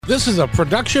This is a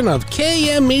production of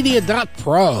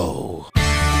KMmedia.pro.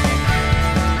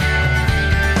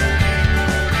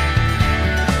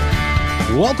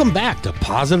 Welcome back to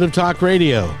Positive Talk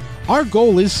Radio. Our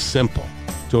goal is simple: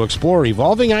 to explore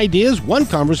evolving ideas one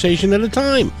conversation at a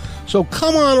time. So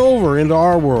come on over into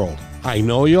our world. I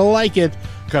know you'll like it,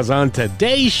 because on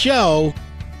today's show,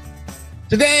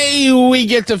 today we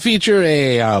get to feature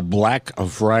a Black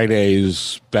Friday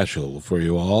special for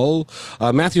you all.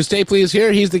 Matthew Stapley is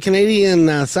here. He's the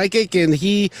Canadian psychic, and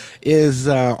he is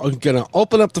going to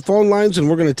open up the phone lines, and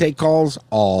we're going to take calls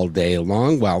all day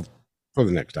long. Well, for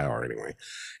the next hour anyway.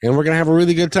 And we're going to have a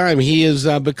really good time. He has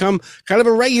become kind of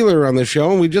a regular on the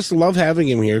show, and we just love having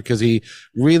him here because he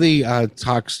really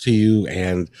talks to you,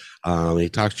 and he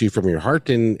talks to you from your heart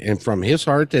and from his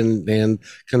heart, and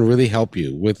can really help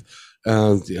you with.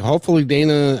 Hopefully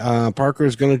Dana Parker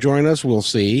is going to join us. We'll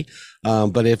see.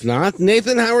 But if not,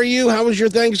 Nathan, how are you? How was your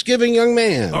Thanksgiving, young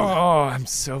man? Oh, I'm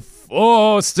so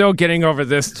still getting over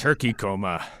this turkey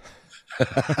coma.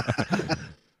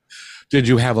 Did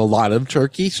you have a lot of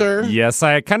turkey, sir? Yes,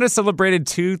 I kind of celebrated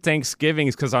two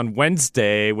Thanksgivings because on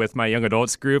Wednesday with my young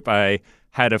adults group, I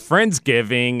had a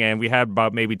Friendsgiving, and we had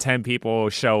about maybe 10 people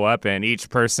show up, and each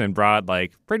person brought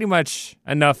like pretty much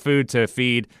enough food to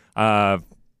feed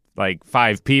like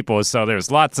 5 people. So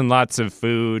there's lots and lots of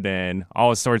food, and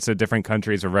all sorts of different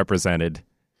countries were represented.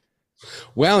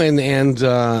 Well, and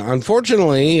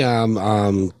unfortunately,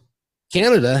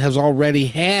 Canada has already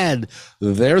had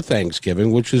their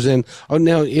Thanksgiving, which is in. Oh,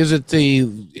 now is it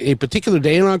a particular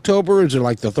day in October? Is it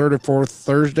like the 3rd or 4th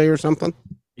Thursday or something?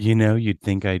 You know, you'd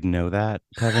think I'd know that,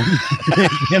 Kevin.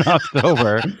 In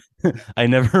October. I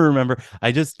never remember.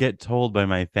 I just get told by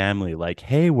my family, like,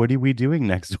 hey, what are we doing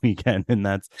next weekend? And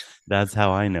that's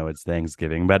how I know it's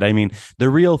Thanksgiving. But I mean, the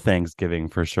real Thanksgiving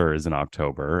for sure is in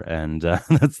October. And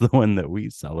that's the one that we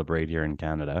celebrate here in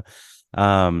Canada.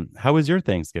 How was your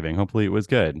Thanksgiving? Hopefully it was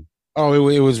good. Oh,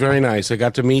 it was very nice. I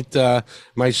got to meet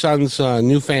my son's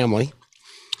new family.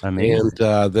 Amazing.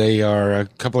 And they are a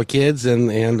couple of kids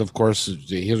and of course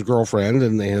his girlfriend,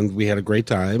 and we had a great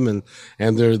time, and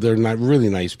they're not really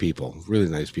nice people.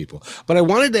 But I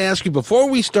wanted to ask you before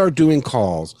we start doing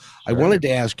calls, sure. I wanted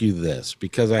to ask you this,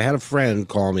 because I had a friend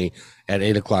call me at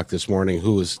 8:00 this morning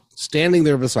who was standing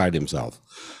there beside himself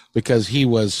because he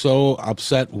was so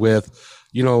upset with,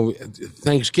 you know,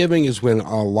 Thanksgiving is when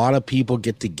a lot of people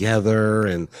get together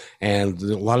and a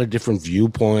lot of different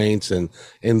viewpoints. And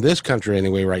in this country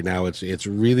anyway, right now, it's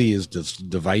really is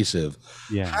divisive.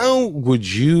 Yeah. How would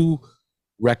you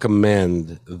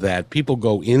recommend that people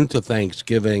go into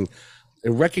Thanksgiving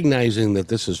recognizing that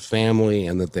this is family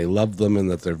and that they love them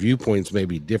and that their viewpoints may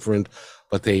be different,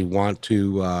 but they want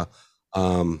to,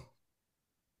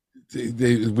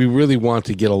 we really want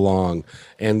to get along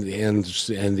and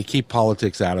to keep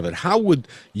politics out of it? How would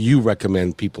you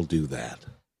recommend people do that?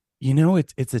 You know,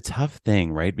 it's a tough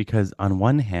thing, right? Because on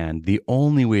one hand, the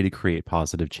only way to create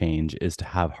positive change is to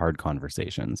have hard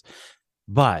conversations.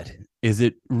 But is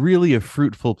it really a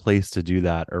fruitful place to do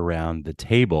that around the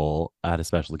table at a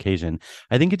special occasion?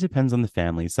 I think it depends on the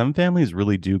family. Some families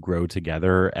really do grow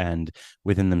together and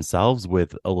within themselves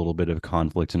with a little bit of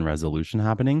conflict and resolution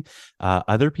happening.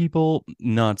 Other people,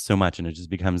 not so much. And it just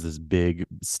becomes this big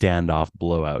standoff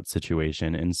blowout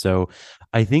situation. And so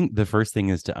I think the first thing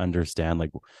is to understand, like,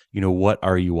 you know, what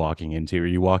are you walking into? Are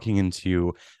you walking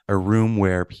into a room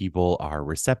where people are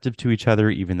receptive to each other,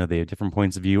 even though they have different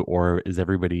points of view? Or is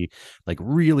everybody like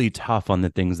really tough on the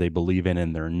things they believe in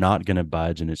and they're not going to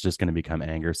budge and it's just going to become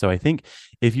anger? So I think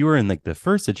if you are in like the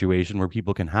first situation where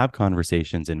people can have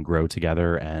conversations and grow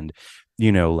together and,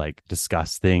 you know, like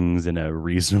discuss things in a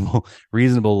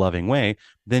reasonable, loving way,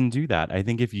 then do that. I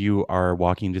think if you are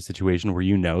walking into a situation where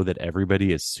you know that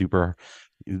everybody is super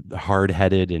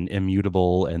hard-headed and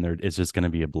immutable and it's just going to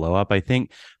be a blow up, I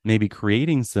think maybe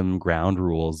creating some ground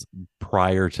rules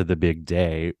prior to the big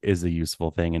day is a useful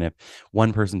thing. And if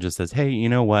one person just says, hey, you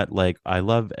know what, like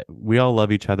we all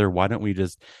love each other, why don't we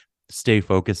just stay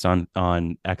focused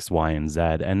on X, Y, and Z?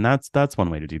 And that's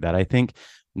one way to do that. I think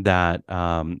that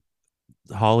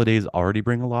holidays already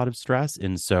bring a lot of stress,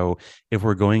 and so if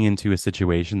we're going into a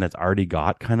situation that's already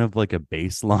got kind of like a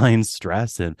baseline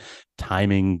stress and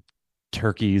timing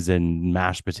turkeys and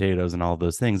mashed potatoes and all of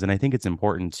those things, and I think it's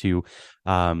important to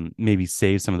maybe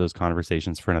save some of those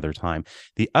conversations for another time.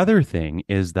 The other thing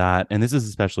is that, and this is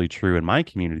especially true in my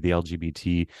community, the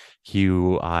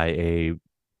LGBTQIA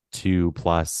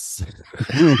 2+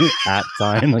 at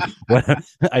sign, like what,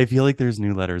 I feel like there's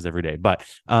new letters every day, but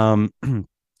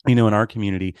you know, in our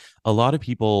community, a lot of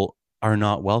people are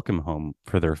not welcome home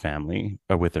for their family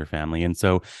or with their family. And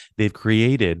so they've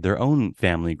created their own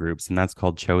family groups, and that's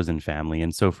called chosen family.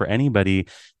 And so for anybody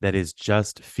that is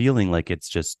just feeling like it's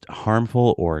just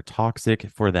harmful or toxic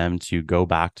for them to go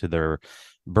back to their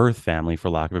birth family, for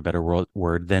lack of a better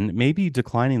word, then maybe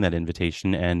declining that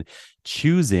invitation and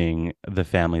choosing the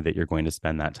family that you're going to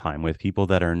spend that time with, people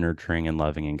that are nurturing and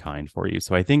loving and kind for you.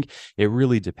 So I think it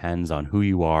really depends on who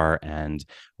you are and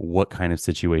what kind of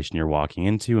situation you're walking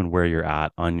into and where you're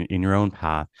at in your own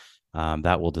path.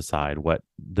 That will decide what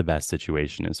the best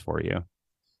situation is for you.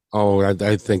 Oh,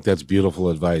 I think that's beautiful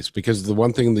advice, because the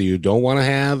one thing that you don't want to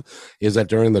have is that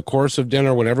during the course of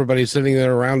dinner, when everybody's sitting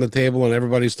there around the table and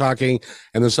everybody's talking,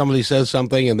 and then somebody says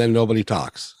something and then nobody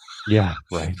talks. Yeah,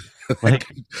 right. Like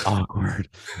awkward.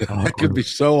 That could be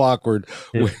so awkward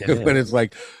when Is. it's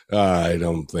like, I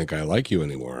don't think I like you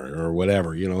anymore or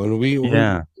whatever, and we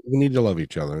need to love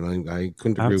each other. And I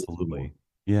couldn't agree with you. Absolutely.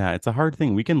 Yeah, it's a hard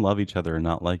thing. We can love each other and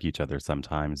not like each other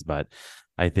sometimes, but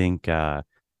I think if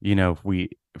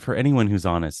for anyone who's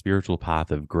on a spiritual path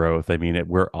of growth, I mean,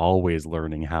 we're always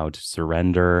learning how to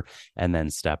surrender and then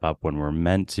step up when we're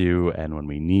meant to and when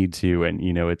we need to. And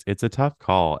it's a tough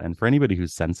call. And for anybody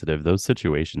who's sensitive, those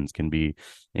situations can be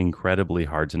incredibly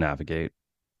hard to navigate.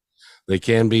 They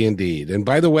can be indeed. And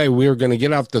by the way, we're going to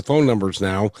get off the phone numbers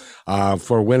now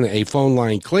for when a phone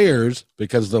line clears,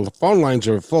 because the phone lines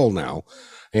are full now.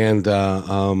 And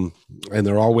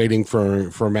they're all waiting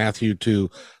for Matthew to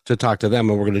talk to them,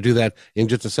 and we're going to do that in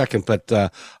just a second. But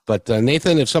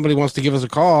Nathan, if somebody wants to give us a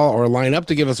call or line up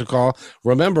to give us a call,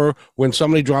 remember, when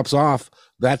somebody drops off,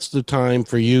 that's the time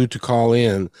for you to call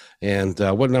in. And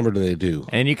what number do they do?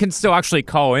 And you can still actually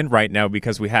call in right now,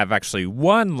 because we have actually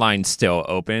one line still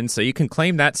open. So you can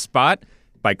claim that spot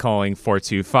by calling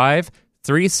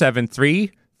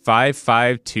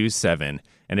 425-373-5527.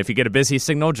 And if you get a busy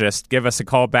signal, just give us a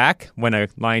call back when a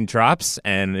line drops,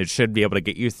 and it should be able to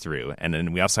get you through. And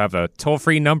then we also have a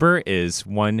toll-free number is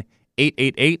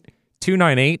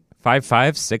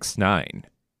 1-888-298-5569.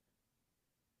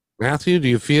 Matthew, do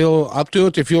you feel up to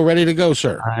it? Do you feel ready to go,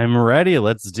 sir? I'm ready.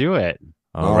 Let's do it.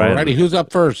 All right. Alrighty, who's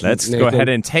up first? Let's Nathan? go ahead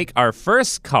and take our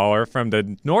first caller from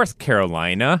the North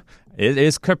Carolina. It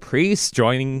is Caprice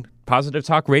joining Positive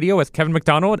Talk Radio with Kevin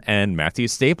McDonald and Matthew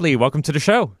Stapley. Welcome to the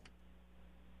show.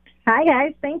 Hi,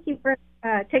 guys. Thank you for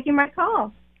taking my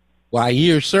call. Why,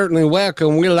 you're certainly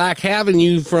welcome. We like having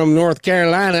you from North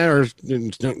Carolina.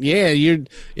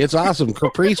 It's awesome.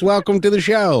 Caprice, welcome to the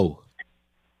show.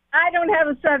 I don't have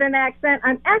a Southern accent.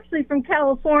 I'm actually from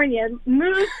California,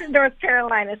 moved to North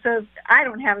Carolina, so I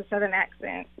don't have a Southern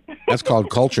accent. That's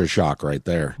called culture shock right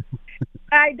there.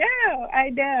 I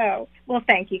know. Well,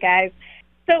 thank you, guys.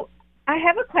 So I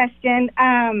have a question,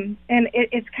 and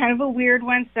it's kind of a weird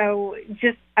one, so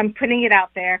I'm putting it out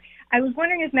there. I was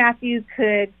wondering if Matthew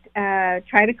could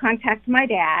try to contact my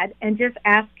dad and just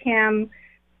ask him.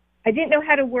 I didn't know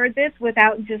how to word this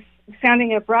without just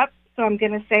sounding abrupt, so I'm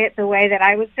going to say it the way that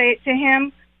I would say it to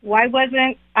him. Why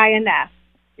wasn't I enough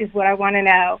is what I want to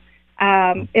know.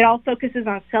 It all focuses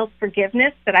on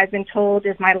self-forgiveness that I've been told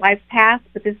is my life path,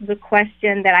 but this is a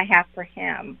question that I have for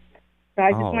him. So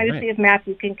I just wanted to see if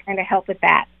Matthew can kind of help with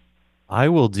that. I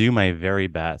will do my very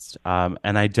best. And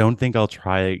I don't think I'll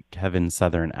try Kevin's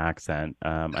Southern accent.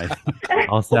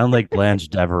 I'll sound like Blanche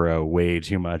Devereaux way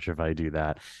too much if I do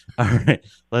that. All right,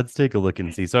 let's take a look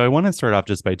and see. So I want to start off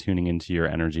just by tuning into your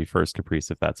energy first,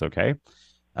 Caprice, if that's okay.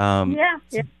 Yeah.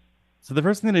 So the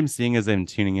first thing that I'm seeing as I'm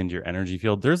tuning into your energy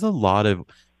field, there's a lot of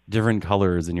different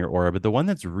colors in your aura, but the one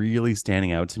that's really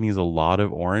standing out to me is a lot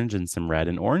of orange and some red.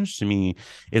 And orange to me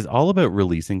is all about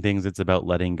releasing things. It's about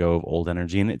letting go of old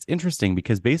energy. And it's interesting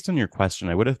because based on your question,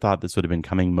 I would have thought this would have been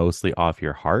coming mostly off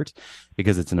your heart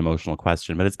because it's an emotional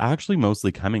question, but it's actually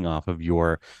mostly coming off of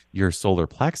your solar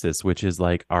plexus, which is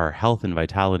like our health and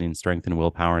vitality and strength and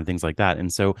willpower and things like that.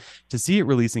 And so to see it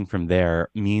releasing from there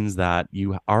means that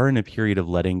you are in a period of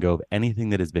letting go of anything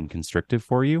that has been constrictive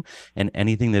for you and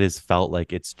anything that has felt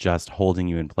like it's just holding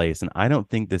you in place. And I don't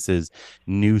think this is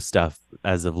new stuff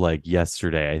as of like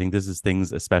yesterday. I think this is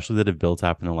things especially that have built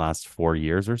up in the last 4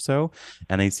 years or so.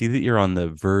 And I see that you're on the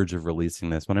verge of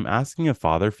releasing this. When I'm asking a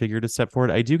father figure to step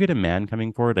forward, I do get a man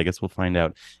coming forward. I guess we'll find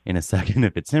out in a second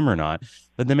if it's him or not.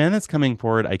 But the man that's coming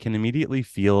forward, I can immediately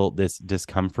feel this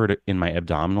discomfort in my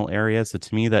abdominal area. So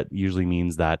to me, that usually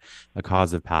means that a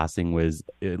cause of passing was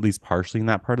at least partially in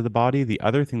that part of the body. The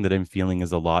other thing that I'm feeling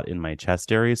is a lot in my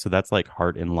chest area. So that's like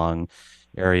heart and lung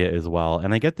area as well.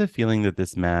 And I get the feeling that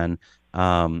this man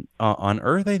on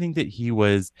Earth, I think that he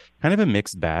was kind of a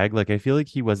mixed bag. Like I feel like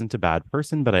he wasn't a bad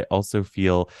person, but I also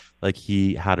feel like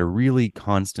he had a really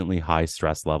constantly high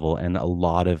stress level and a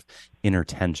lot of inner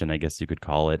tension, I guess you could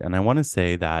call it. And I want to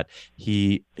say that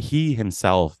he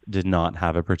himself did not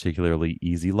have a particularly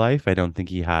easy life. I don't think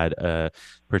he had a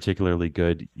particularly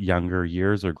good younger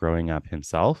years or growing up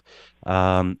himself.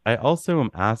 I also I'm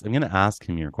going to ask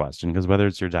him your question, because whether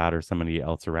it's your dad or somebody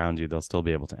else around you, they'll still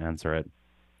be able to answer it.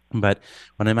 But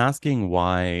when I'm asking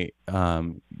why,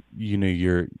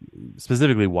 you're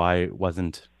specifically, why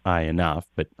wasn't I enough,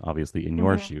 but obviously in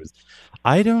your shoes,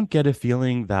 I don't get a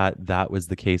feeling that that was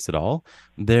the case at all.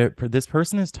 This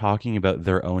person is talking about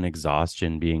their own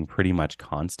exhaustion being pretty much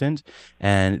constant,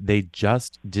 and they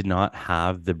just did not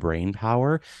have the brain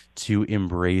power to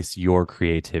embrace your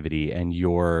creativity and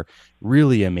your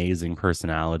really amazing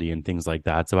personality and things like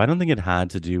that. So I don't think it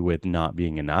had to do with not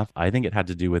being enough. I think it had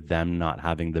to do with them not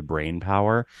having the brain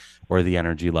power or the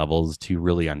energy levels to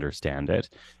really understand it.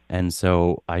 And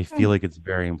so I feel like it's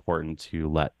very important to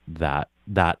let that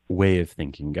way of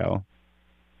thinking go.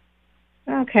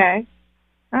 Okay.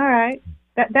 All right.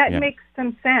 That makes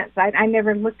some sense. I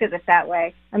never looked at it that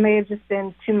way. I may have just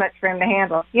been too much for him to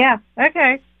handle. Yeah.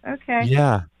 Okay.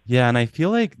 Yeah. Yeah. And I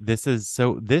feel like I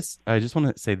just want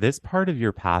to say, this part of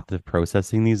your path of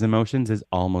processing these emotions is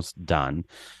almost done.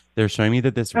 They're showing me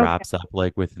that this wraps up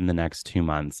like within the next 2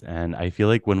 months. And I feel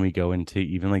like when we go into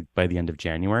even like by the end of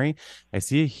January, I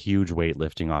see a huge weight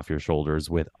lifting off your shoulders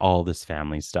with all this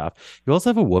family stuff. You also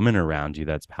have a woman around you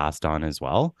that's passed on as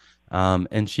well.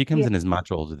 And she comes in as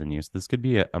much older than you. So this could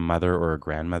be a mother or a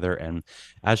grandmother. And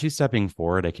as she's stepping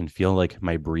forward, I can feel like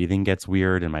my breathing gets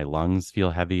weird and my lungs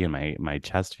feel heavy and my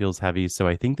chest feels heavy. So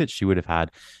I think that she would have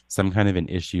had some kind of an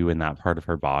issue in that part of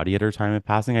her body at her time of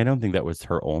passing. I don't think that was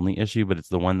her only issue, but it's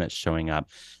the one that's showing up.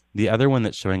 The other one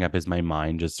that's showing up is my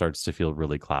mind just starts to feel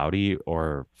really cloudy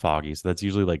or foggy. So that's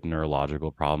usually like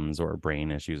neurological problems or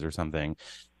brain issues or something.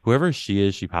 Whoever she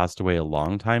is, she passed away a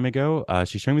long time ago.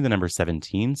 She's showing me the number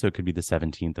 17, so it could be the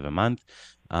 17th of a month.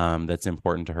 That's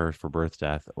important to her for birth,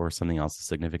 death, or something else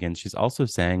significant. She's also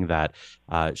saying that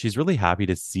she's really happy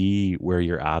to see where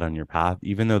you're at on your path,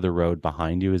 even though the road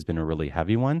behind you has been a really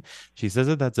heavy one. She says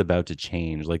that that's about to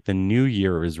change. Like the new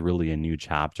year is really a new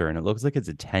chapter, and it looks like it's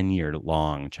a 10-year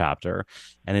long chapter.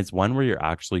 And it's one where you're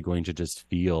actually going to just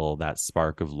feel that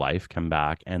spark of life come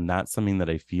back. And that's something that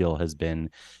I feel has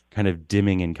been kind of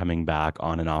dimming and coming back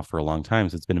on and off for a long time.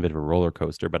 So it's been a bit of a roller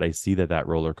coaster, but I see that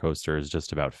roller coaster is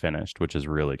just about finished, which is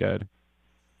really good.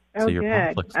 Oh, so your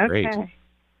path good. looks great.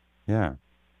 Yeah.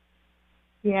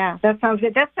 Yeah, that sounds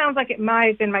good. That sounds like it might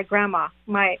have been my grandma,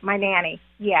 my nanny.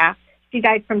 Yeah. She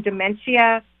died from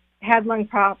dementia, had lung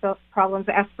problems,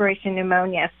 aspiration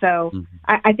pneumonia. So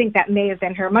I think that may have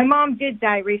been her. My mom did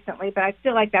die recently, but I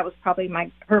feel like that was probably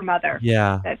her mother.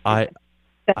 Yeah.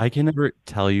 I can never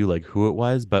tell you like who it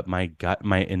was, but my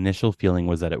initial feeling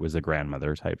was that it was a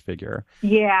grandmother type figure.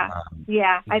 Yeah,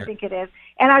 I think it is.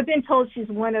 And I've been told she's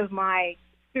one of my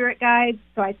spirit guides,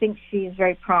 so I think she's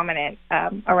very prominent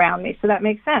around me. So that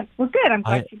makes sense. Well, good. I'm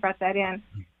glad she brought that in.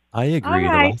 I agree.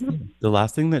 All right. The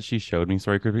last thing that she showed me,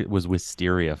 was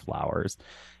wisteria flowers.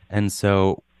 And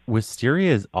so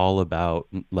wisteria is all about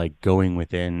like going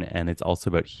within, and it's also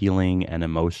about healing and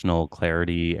emotional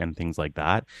clarity and things like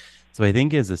that. So I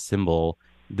think as a symbol,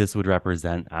 this would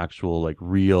represent actual like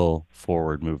real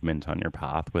forward movement on your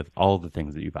path with all the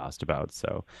things that you've asked about.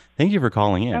 So thank you for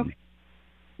calling in. Okay.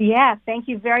 Yeah, thank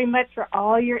you very much for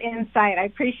all your insight. I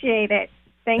appreciate it.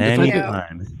 Thank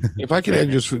Anytime. you. If I could add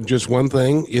just one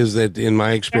thing, is that in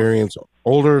my experience,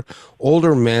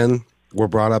 older men were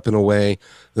brought up in a way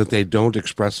that they don't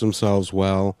express themselves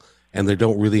well, and they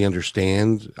don't really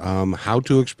understand how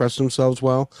to express themselves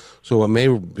well. So it may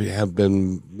have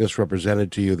been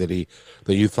misrepresented to you that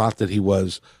you thought that he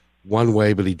was one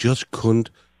way, but he just couldn't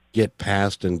get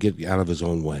past and get out of his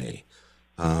own way.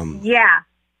 Yeah.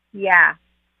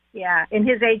 In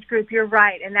his age group, you're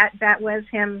right, and that was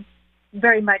him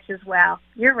very much as well.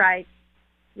 You're right.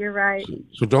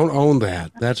 So don't own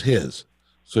that. That's his.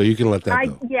 So you can let that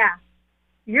go. Yeah.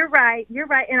 You're right.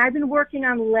 And I've been working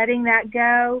on letting that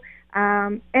go.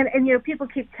 And people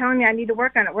keep telling me I need to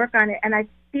work on it. And I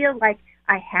feel like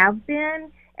I have been.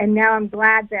 And now I'm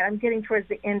glad that I'm getting towards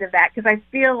the end of that, because I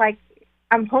feel like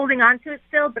I'm holding on to it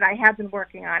still, but I have been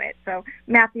working on it. So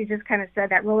Matthew just kind of said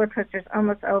that roller coaster's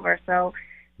almost over. So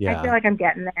yeah. I feel like I'm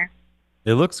getting there.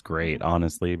 It looks great,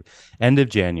 honestly. End of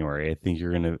January, I think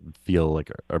you're going to feel like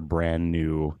a brand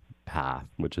new path,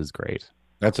 which is great.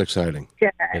 That's exciting.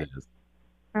 Good. It is.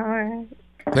 All right.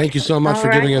 Thank you so much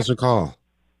for giving us a call.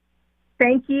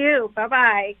 Thank you.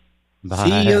 Bye-bye.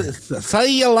 Bye.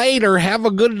 See you later. Have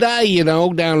a good day,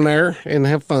 down there, and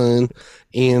have fun.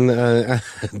 And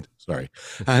Sorry.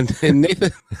 And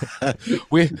Nathan,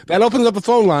 that opens up a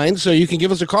phone line, so you can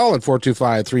give us a call at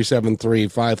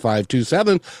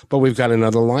 425-373-5527. But we've got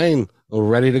another line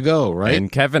ready to go, right?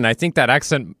 And Kevin, I think that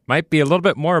accent might be a little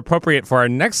bit more appropriate for our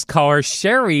next caller,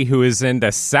 Sherry, who is in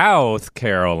the South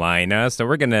Carolina. So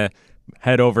we're going to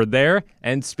head over there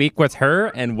and speak with her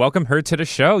and welcome her to the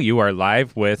show. You are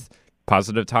live with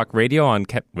Positive Talk Radio on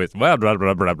with blah, blah,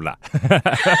 blah, blah, blah.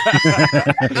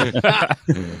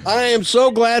 I am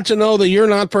so glad to know that you're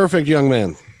not perfect, young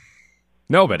man.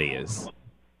 Nobody is.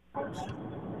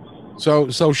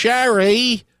 So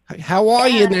Sherry, how are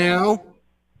you now?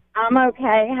 I'm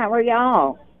okay. How are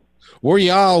y'all?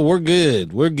 We're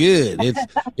good. We're good.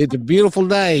 It's a beautiful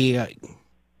day.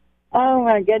 Oh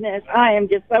my goodness. I am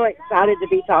just so excited to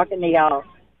be talking to y'all.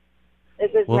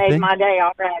 This has made my day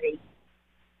already.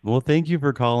 Well, thank you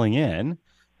for calling in.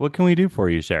 What can we do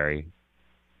for you, Sherry?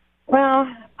 Well,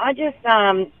 I just,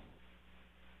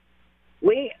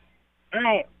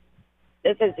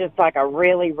 this is just like a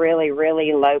really, really,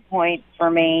 really low point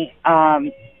for me.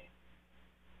 I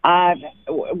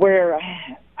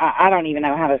don't even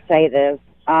know how to say this.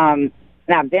 And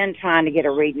I've been trying to get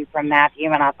a reading from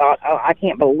Matthew, and I thought, I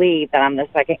can't believe that I'm the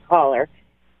second caller.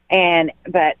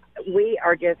 But we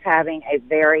are just having a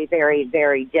very, very,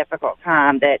 very difficult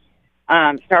time that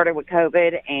started with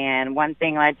COVID, and one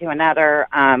thing led to another.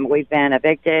 We've been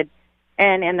evicted.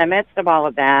 And in the midst of all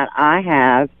of that, I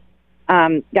have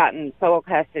gotten sole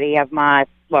custody of my,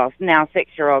 now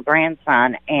 6-year-old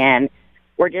grandson, and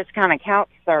we're just kind of couch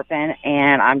surfing,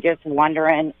 and I'm just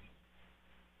wondering,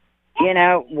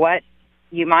 what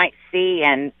you might see,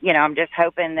 and, I'm just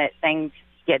hoping that things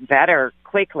get better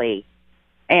quickly.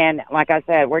 And like I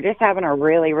said, we're just having a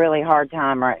really, really hard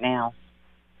time right now.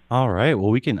 All right.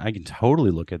 Well, I can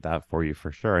totally look at that for you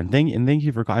for sure. And thank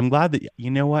you for calling. I'm glad that,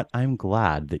 I'm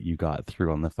glad that you got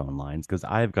through on the phone lines, because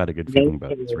I've got a good feeling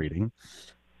about this reading.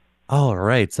 All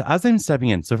right. So as I'm stepping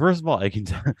in, first of all, I can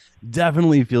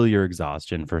definitely feel your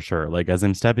exhaustion for sure. Like as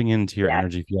I'm stepping into your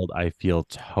energy field, I feel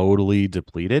totally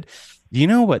depleted. You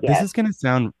know what? This is going to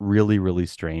sound really, really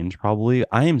strange, probably.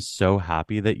 I am so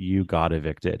happy that you got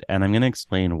evicted, and I'm going to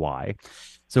explain why.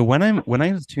 So when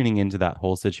I was tuning into that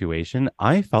whole situation,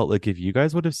 I felt like if you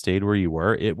guys would have stayed where you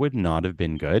were, it would not have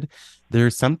been good.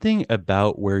 There's something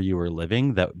about where you were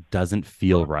living that doesn't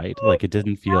feel right. Like it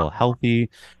didn't feel healthy.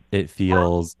 It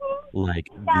feels like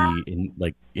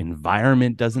the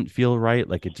environment doesn't feel right.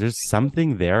 Like it's just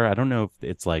something there. I don't know if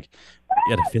it's like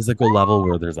at a physical level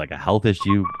where there's like a health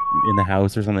issue in the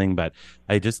house or something, but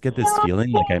I just get this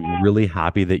feeling like I'm really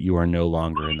happy that you are no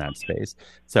longer in that space.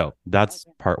 So that's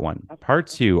part one. Part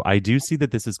two, I do see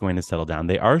that this is going to settle down.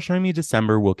 They are showing me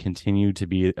December will continue to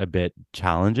be a bit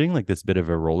challenging, like this bit of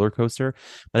a roller coaster,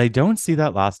 but I don't see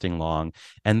that lasting long.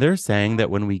 And they're saying that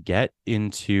when we get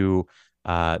into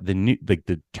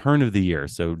the turn of the year,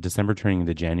 so December turning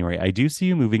into January, I do see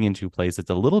you moving into a place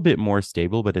that's a little bit more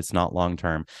stable, but it's not long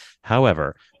term.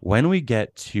 However, when we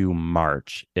get to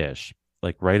March-ish,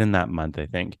 like right in that month, I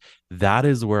think that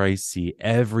is where I see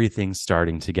everything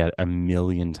starting to get a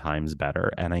million times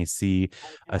better. And I see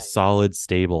a solid,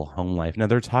 stable home life. Now,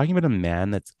 they're talking about a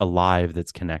man that's alive,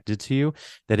 that's connected to you,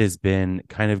 that has been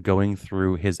kind of going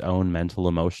through his own mental,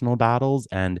 emotional battles,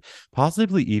 and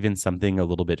possibly even something a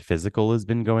little bit physical has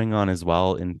been going on as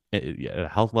well. In at a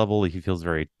health level, he feels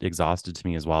very exhausted to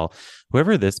me as well.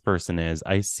 Whoever this person is,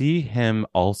 I see him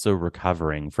also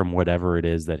recovering from whatever it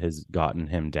is that has gotten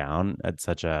him down at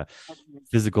such a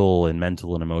physical and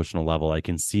mental and emotional level. I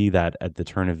can see that at the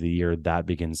turn of the year that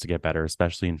begins to get better,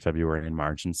 especially in February and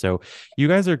March. And so you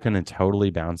guys are going to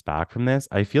totally bounce back from this.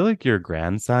 I feel like your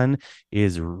grandson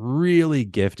is really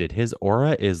gifted. His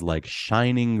aura is like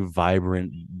shining,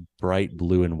 vibrant, bright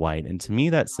blue and white. And to me,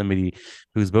 that's somebody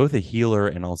who's both a healer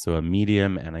and also a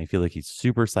medium. And I feel like he's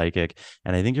super psychic.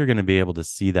 And I think you're going to be able to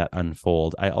see that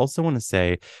unfold. I also want to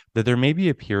say that there may be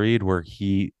a period where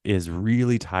he is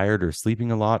really tired or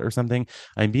sleeping a lot or something.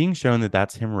 I'm being shown that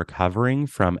that's him recovering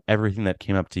from everything that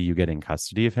came up to you getting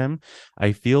custody of him.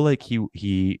 I feel like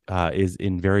he is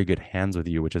in very good hands with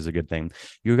you, which is a good thing.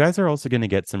 You guys are also going to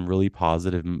get some really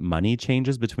positive money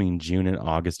changes between June and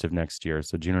August of next year.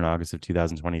 So June and August of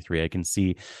 2023, I can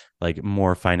see like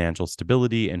more financial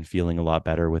stability and feeling a lot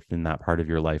better within that part of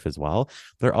your life as well.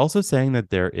 They're also saying that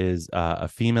there is a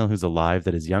female who's alive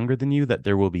that is younger than you that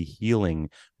there will be healing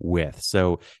with.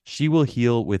 So she will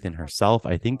heal within herself.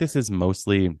 I think this is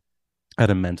mostly at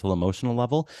a mental, emotional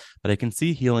level. But I can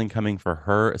see healing coming for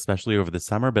her, especially over the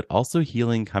summer, but also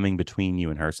healing coming between you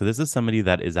and her. So this is somebody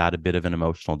that is at a bit of an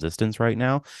emotional distance right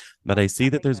now. But I see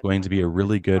that there's going to be a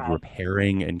really good Right.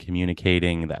 repairing and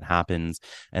communicating that happens.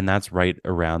 And that's right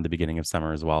around the beginning of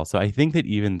summer as well. So I think that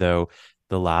even though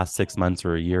the last 6 months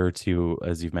or a year or two,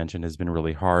 as you've mentioned, has been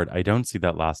really hard, I don't see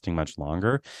that lasting much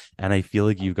longer. And I feel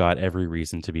like you've got every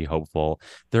reason to be hopeful.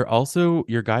 They're also,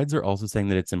 your guides are also saying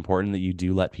that it's important that you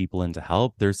do let people in to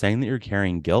help. They're saying that you're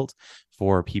carrying guilt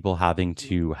for people having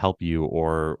to help you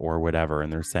or whatever.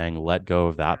 And they're saying, let go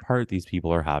of that part. These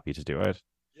people are happy to do it.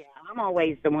 Yeah, I'm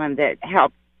always the one that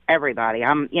helps everybody.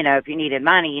 If you needed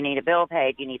money, you need a bill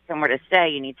paid, you need somewhere to stay,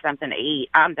 you need something to eat.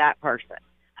 I'm that person.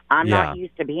 I'm Yeah. not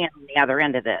used to being on the other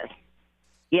end of this,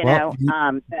 Well,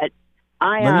 but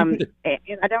I let me put it,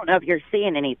 and I don't know if you're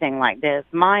seeing anything like this.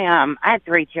 I had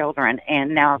 3 children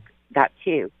and now got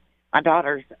 2. My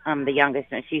daughter's the youngest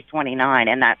and she's 29,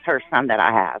 and that's her son that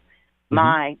I have.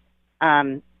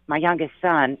 Mhm. My youngest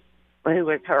son, who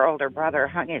was her older brother,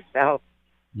 hung himself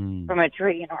Mm. from a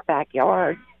tree in our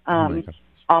backyard Oh my gosh.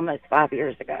 almost 5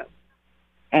 years ago.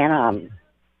 And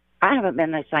I haven't been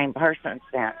the same person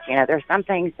since. There's some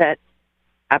things that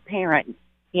a parent,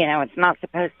 it's not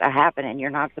supposed to happen and you're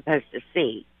not supposed to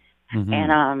see. Mhm.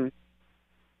 And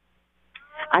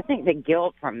I think the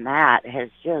guilt from that has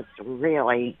just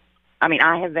really,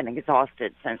 I have been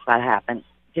exhausted since that happened.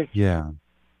 Just, Yeah.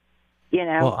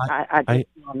 Well, I I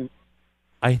just,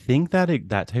 I think that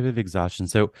that type of exhaustion.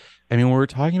 So, I mean, when we're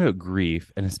talking about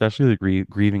grief, and especially the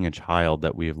grieving a child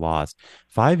that we've lost,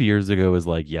 5 years ago is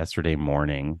like yesterday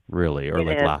morning, really, or it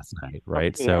like is. last night,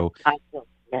 right? Yeah, So I feel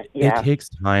it. it Yeah. takes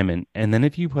time, and then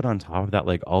if you put on top of that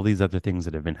like all these other things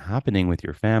that have been happening with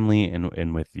your family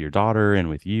and with your daughter and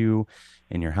with you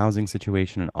and your housing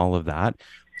situation and all of that,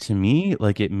 to me,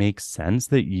 like it makes sense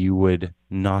that you would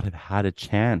not have had a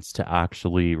chance to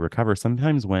actually recover.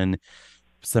 Sometimes when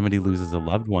somebody loses a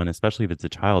loved one, especially if it's a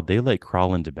child, they like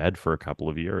crawl into bed for a couple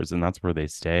of years, and that's where they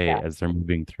stay Yeah. as they're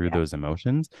moving through Yeah. those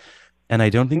emotions. And I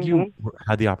don't think you Mhm.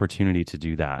 had the opportunity to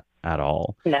do that at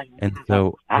all. No, And I haven't.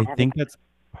 so I I haven't. think that's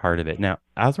part of it. Now,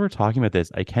 as we're talking about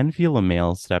this, I can feel a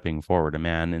male stepping forward, a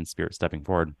man in spirit stepping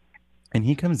forward. And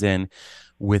he comes in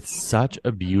with such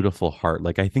a beautiful heart.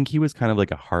 Like I think he was kind of like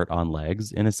a heart on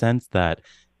legs in a sense that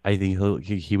I think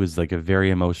he was like a very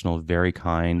emotional, very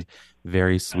kind,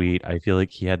 very sweet. I feel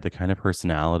like he had the kind of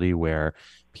personality where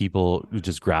people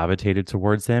just gravitated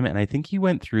towards him. And I think he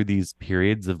went through these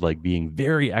periods of like being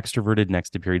very extroverted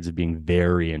next to periods of being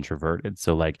very introverted.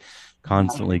 So like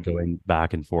constantly going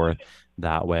back and forth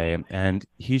that way. And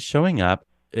he's showing up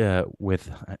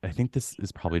with, I think this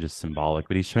is probably just symbolic,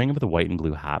 but he's showing up with a white and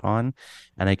blue hat on,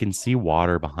 and I can see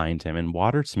water behind him. And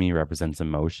water to me represents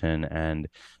emotion. And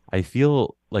I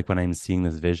feel like when I'm seeing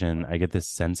this vision, I get this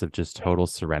sense of just total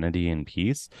serenity and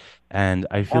peace. And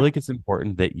I feel Yeah. like it's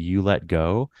important that you let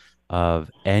go of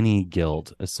any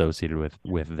guilt associated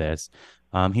with this.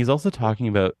 He's also talking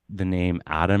about the name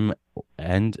Adam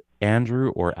and Andrew,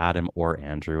 or Adam or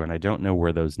Andrew, and I don't know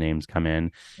where those names come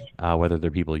in, whether they're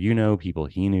people you know, people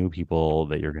he knew, people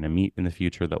that you're going to meet in the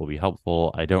future that will be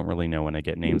helpful. I don't really know when I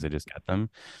get names; I just get them.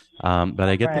 But Right.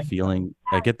 I get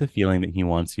the feeling that he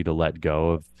wants you to let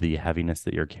go of the heaviness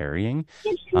that you're carrying.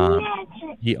 Um,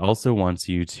 he also wants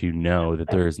you to know that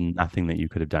there is nothing that you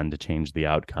could have done to change the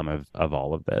outcome of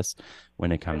all of this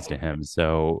when it comes to him.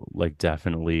 So, like,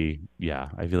 definitely, yeah,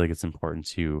 I feel like it's important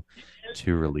to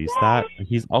release that.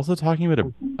 He's also talking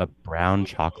about a brown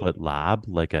chocolate lab,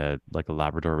 like a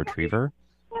Labrador Retriever.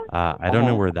 I don't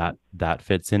know Uh-huh. where that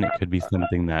fits in. It could be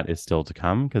something that is still to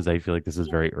come because I feel like this is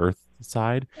very Earth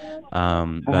side. But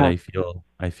Uh-huh.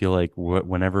 I feel like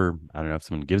whenever I don't know if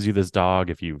someone gives you this dog,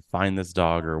 if you find this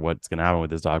dog, or what's going to happen with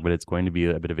this dog, but it's going to be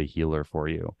a bit of a healer for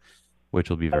you, which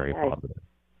will be very Okay. positive.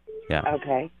 Yeah.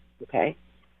 Okay. Okay.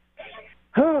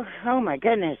 Oh my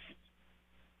goodness.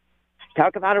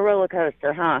 Talk about a roller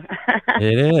coaster, huh?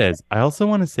 It is. I also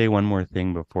want to say one more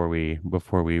thing before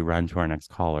we run to our next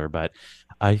caller, but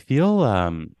I feel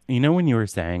when you were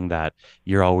saying that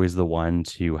you're always the one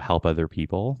to help other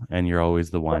people and you're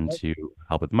always the one to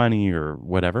help with money or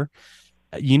whatever.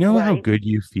 You know how Right. good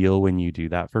you feel when you do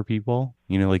that for people?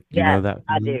 Like Yes, that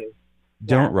I feeling? do.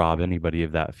 Don't Yes. rob anybody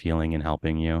of that feeling in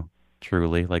helping you.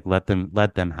 Truly. Like let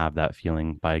them have that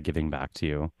feeling by giving back to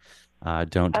you.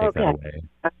 Don't take that Okay. away.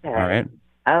 All Okay. right?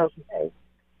 Okay.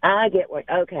 I get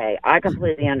okay. I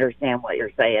completely understand what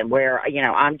you're saying, where,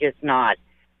 I'm just not,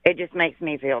 it just makes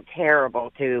me feel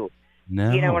terrible to,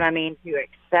 you know what No. I mean, to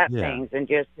accept Yeah. things and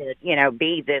just to,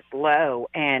 be this low.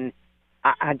 And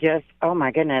I just, oh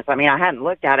my goodness. I mean, I hadn't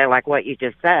looked at it like what you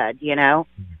just said,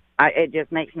 it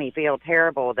just makes me feel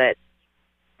terrible that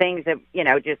things have,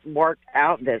 just worked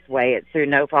out this way. It's through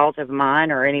no fault of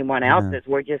mine or anyone else's.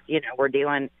 We're just, we're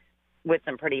dealing with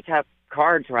some pretty tough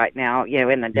cards right now,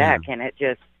 in the deck, and it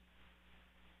just,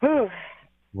 whew.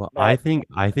 Well, I think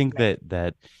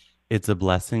that it's a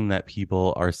blessing that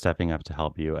people are stepping up to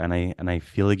help you, and I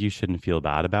feel like you shouldn't feel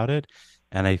bad about it,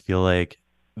 and I feel like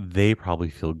they probably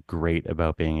feel great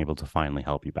about being able to finally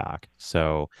help you back.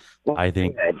 So I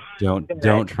think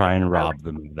don't try and rob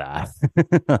them of that.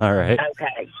 All right.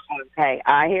 Okay.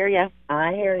 I hear you.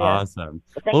 Awesome.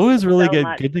 Well, it was really good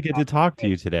to get to talk to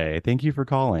you today. Thank you for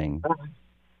calling.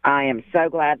 I am so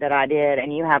glad that I did,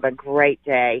 and you have a great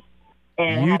day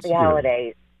and happy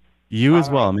holidays. You as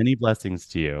well. Many blessings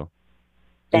to you.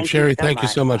 And Sherry, thank you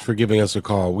so much for giving us a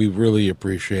call. We really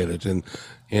appreciate it, and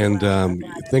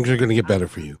things are going to get better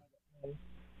for you.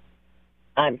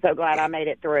 I'm so glad I made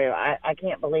it through. I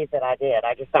can't believe that I did.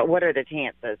 I just thought, what are the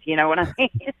chances? You know what I mean?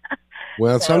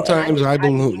 Well, sometimes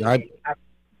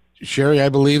Sherry, I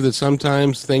believe that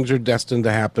sometimes things are destined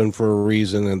to happen for a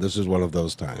reason, and this is one of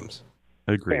those times.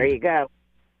 Agreed. There you go.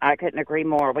 I couldn't agree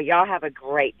more. Well, y'all have a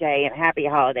great day and happy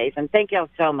holidays, and thank y'all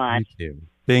so much.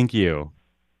 Thank you.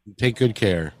 Take good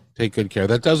care.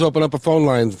 That does open up a phone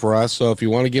line for us, so if you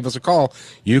want to give us a call,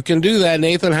 you can do that.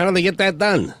 Nathan, how do they get that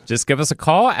done? Just give us a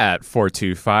call at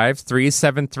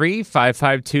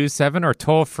 425-373-5527 or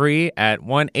toll free at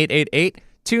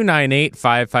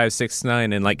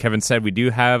 1-888-298-5569. And like Kevin said, we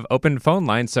do have open phone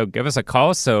lines, so give us a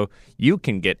call so you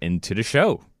can get into the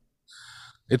show.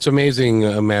 It's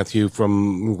amazing, Matthew,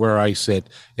 from where I sit.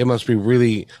 It must be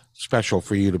really special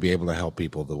for you to be able to help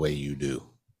people the way you do.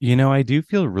 I do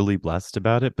feel really blessed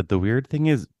about it, but the weird thing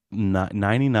is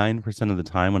 99% of the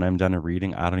time when I'm done a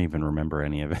reading, I don't even remember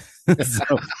any of it.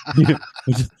 So,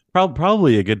 which is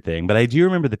probably a good thing, but I do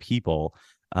remember the people,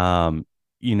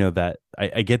 that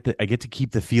I get to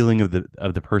keep the feeling of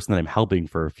the person that I'm helping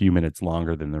for a few minutes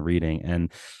longer than the reading.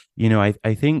 And, I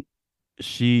think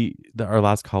our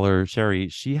last caller, Sherry,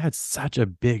 she had such a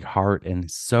big heart and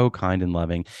so kind and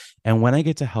loving. And when I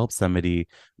get to help somebody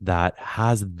that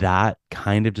has that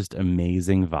kind of just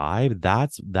amazing vibe,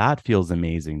 that feels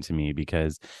amazing to me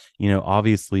because,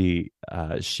 obviously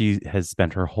she has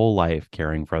spent her whole life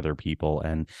caring for other people.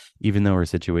 And even though her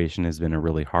situation has been a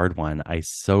really hard one, I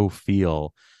so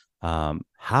feel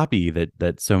happy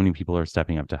that so many people are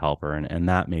stepping up to help her. And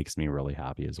that makes me really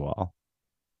happy as well.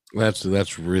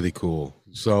 That's really cool.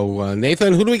 So,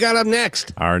 Nathan, who do we got up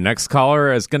next? Our next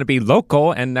caller is going to be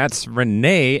local, and that's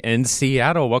Renee in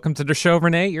Seattle. Welcome to the show,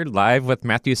 Renee. You're live with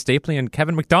Matthew Stapley and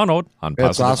Kevin McDonald on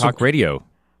Positive Talk Radio.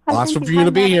 Awesome for you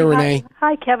to be here, Renee.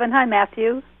 Hi, Kevin. Hi,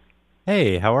 Matthew.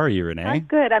 Hey, how are you, Renee? I'm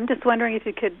good. I'm just wondering if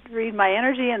you could read my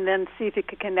energy and then see if you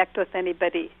could connect with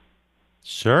anybody.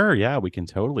 Sure. Yeah, we can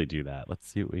totally do that. Let's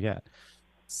see what we get.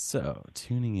 So,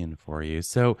 tuning in for you.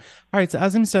 So, all right. So,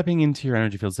 as I'm stepping into your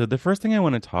energy field, so the first thing I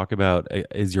want to talk about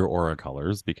is your aura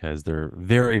colors because they're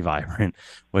very vibrant,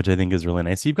 which I think is really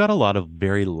nice. So you've got a lot of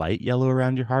very light yellow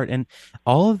around your heart, and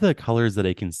all of the colors that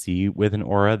I can see with an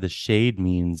aura, the shade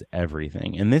means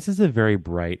everything. And this is a very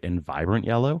bright and vibrant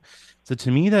yellow. So,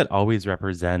 to me, that always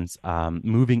represents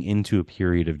moving into a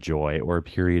period of joy or a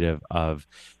period of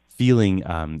feeling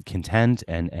content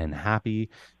and happy.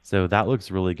 So that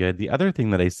looks really good. The other thing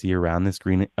that I see around this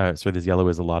this yellow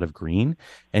is a lot of green.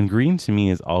 And green to me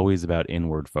is always about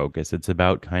inward focus. It's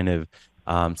about kind of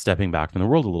stepping back from the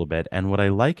world a little bit. And what I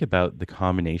like about the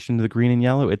combination of the green and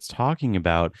yellow, it's talking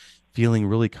about feeling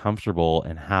really comfortable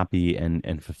and happy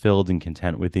and fulfilled and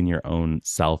content within your own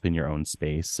self, in your own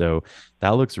space. So that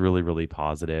looks really, really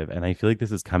positive. And I feel like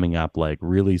this is coming up like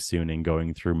really soon and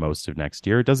going through most of next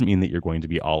year. It doesn't mean that you're going to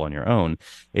be all on your own.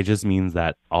 It just means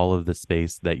that all of the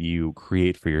space that you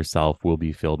create for yourself will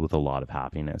be filled with a lot of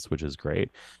happiness, which is great.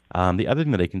 The other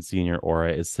thing that I can see in your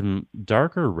aura is some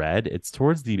darker red. It's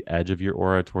towards the edge of your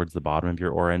aura, towards the bottom of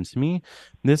your aura. And to me,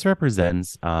 this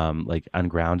represents like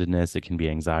ungroundedness. It can be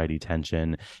anxiety,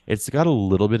 tension. It's got a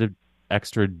little bit of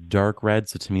extra dark red,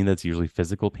 so to me that's usually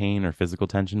physical pain or physical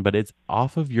tension, but it's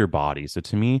off of your body. So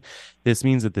to me, this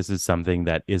means that this is something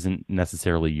that isn't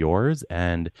necessarily yours,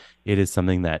 and it is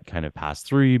something that kind of passed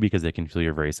through you because it can feel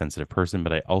you're a very sensitive person,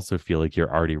 but I also feel like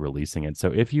you're already releasing it.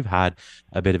 So if you've had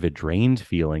a bit of a drained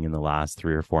feeling in the last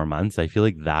 3 or 4 months, I feel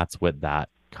like that's what that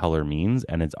color means,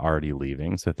 and it's already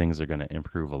leaving. So things are going to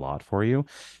improve a lot for you.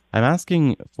 I'm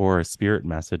asking for a spirit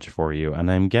message for you,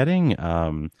 and I'm getting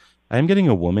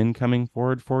a woman coming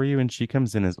forward for you, and she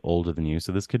comes in as older than you.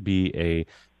 So this could be a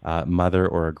mother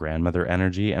or a grandmother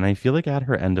energy. And I feel like at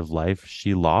her end of life,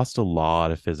 she lost a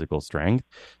lot of physical strength.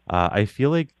 I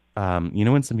feel like,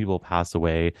 when some people pass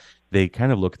away, they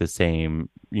kind of look the same,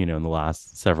 you know, in the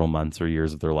last several months or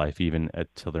years of their life, even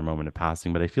till their moment of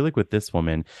passing. But I feel like with this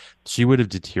woman, she would have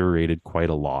deteriorated quite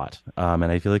a lot. And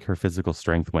I feel like her physical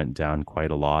strength went down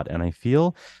quite a lot. And I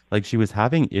feel like she was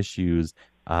having issues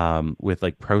with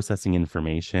like processing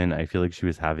information. I feel like she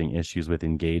was having issues with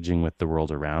engaging with the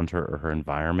world around her or her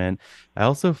environment. I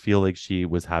also feel like she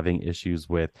was having issues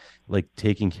with like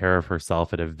taking care of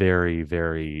herself at a very,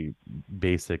 very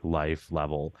basic life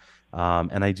level.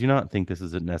 And I do not think this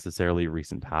is a necessarily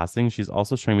recent passing. She's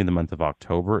also showing me the month of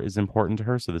October is important to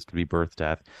her. So this could be birth,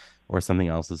 death, or something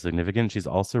else is significant. She's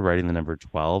also writing the number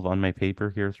 12 on my paper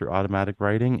here through automatic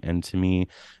writing. And to me,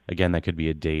 again, that could be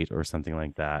a date or something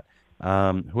like that.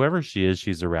 Whoever she is,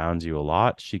 she's around you a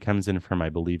lot. She comes in from, I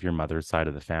believe, your mother's side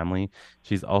of the family.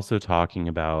 She's also talking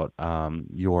about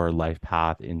your life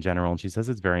path in general. And she says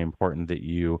it's very important that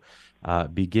you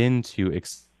begin to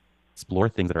explore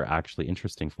things that are actually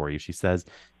interesting for you. She says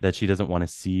that she doesn't want to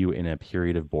see you in a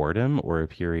period of boredom or a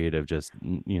period of just,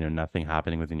 you know, nothing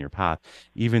happening within your path,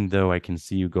 even though I can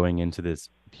see you going into this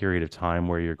period of time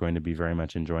where you're going to be very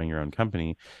much enjoying your own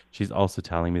company. She's also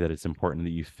telling me that it's important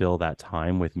that you fill that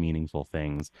time with meaningful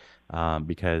things,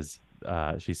 because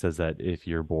she says that if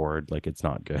you're bored, like it's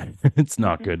not good. It's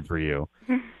not good for you.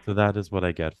 So that is what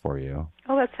I get for you.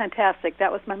 Oh, that's fantastic.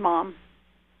 That was my mom.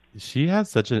 She has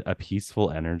such a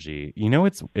peaceful energy. You know,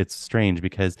 it's strange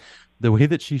because the way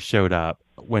that she showed up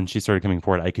when she started coming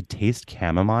forward, I could taste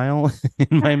chamomile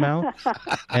in my mouth.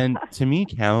 And to me,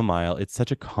 chamomile, it's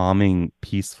such a calming,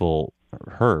 peaceful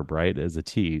herb, right? As a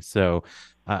tea. So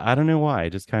I don't know why. I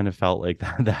just kind of felt like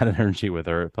that energy with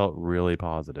her. It felt really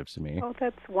positive to me. Oh,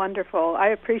 that's wonderful. I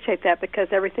appreciate that because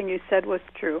everything you said was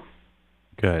true.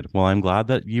 Good. Well, I'm glad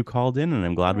that you called in, and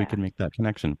I'm glad we could make that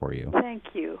connection for you. Thank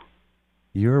you.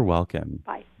 You're welcome.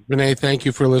 Bye. Renee, thank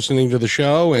you for listening to the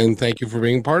show, and thank you for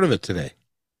being part of it today.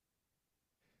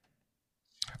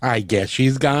 I guess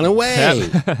she's gone away.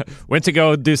 Went to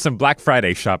go do some Black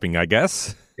Friday shopping, I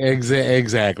guess.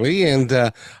 Exactly. And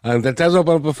that does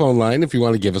open up a phone line if you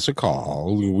want to give us a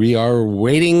call. We are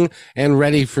waiting and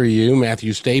ready for you.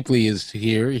 Matthew Stapley is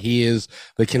here. He is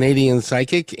the Canadian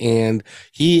psychic, and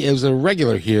he is a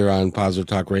regular here on Positive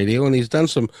Talk Radio, and he's done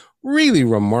some really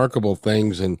remarkable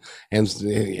things. And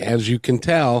as you can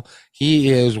tell, he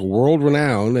is world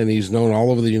renowned, and he's known all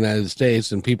over the United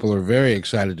States, and people are very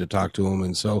excited to talk to him.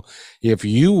 And so if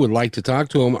you would like to talk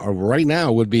to him right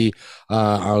now would be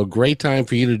a great time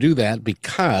for you to do that,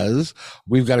 because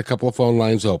we've got a couple of phone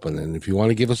lines open. And if you want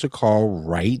to give us a call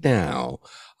right now,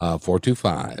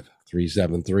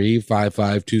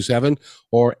 425-373-5527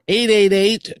 or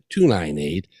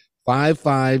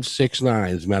 888-298-5569.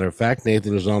 As a matter of fact,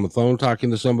 Nathan is on the phone talking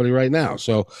to somebody right now.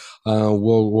 So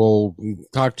we'll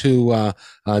talk to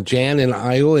Jan in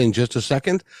Iowa in just a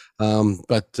second.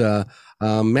 But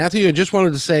Matthew, I just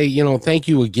wanted to say, thank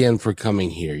you again for coming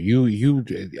here. You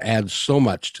add so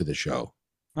much to the show.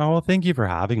 Oh, well, thank you for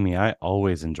having me. I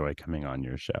always enjoy coming on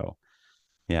your show.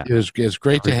 Yeah, it's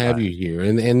great to have you here.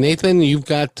 And Nathan, we've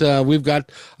got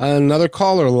another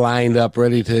caller lined up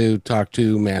ready to talk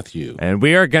to Matthew. And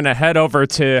we are going to head over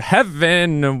to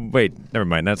heaven. Wait, never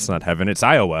mind. That's not heaven. It's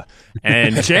Iowa.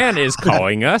 And Jan is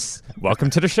calling us. Welcome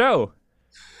to the show.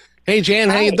 Hey, Jan,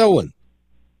 how you doing?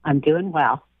 I'm doing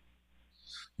well.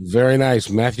 Very nice.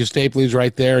 Matthew Stapley's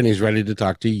right there, and he's ready to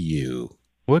talk to you.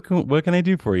 What can I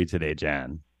do for you today,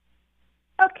 Jan?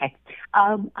 Okay.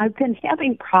 I've been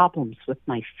having problems with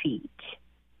my feet.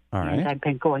 All right. And I've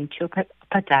been going to a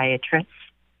podiatrist.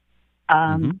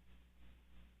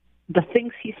 The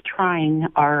things he's trying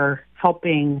are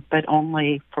helping, but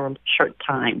only for a short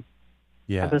time.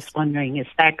 Yes. I was wondering, is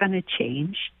that going to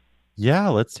change? Yeah,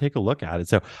 let's take a look at it.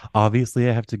 So obviously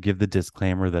I have to give the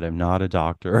disclaimer that I'm not a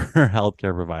doctor or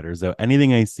healthcare provider. So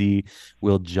anything I see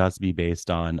will just be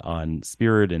based on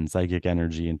spirit and psychic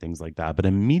energy and things like that. But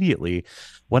immediately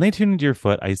when I tune into your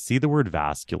foot, I see the word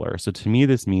vascular. So to me,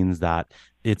 this means that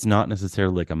it's not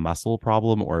necessarily like a muscle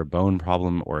problem or a bone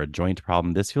problem or a joint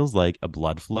problem. This feels like a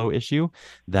blood flow issue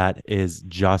that is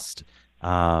just,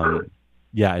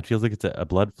 it feels like it's a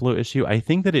blood flow issue. I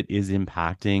think that it is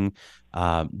impacting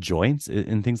joints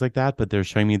and things like that, but they're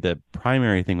showing me the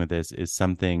primary thing with this is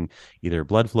something either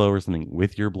blood flow or something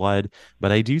with your blood.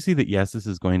 But I do see that, yes, this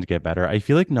is going to get better. I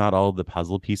feel like not all of the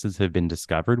puzzle pieces have been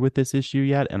discovered with this issue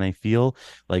yet. And I feel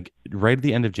like right at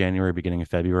the end of January, beginning of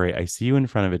February, I see you in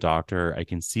front of a doctor. I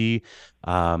can see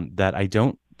that I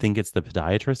don't think it's the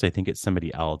podiatrist. I think it's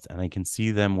somebody else. And I can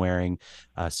see them wearing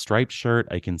a striped shirt.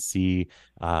 I can see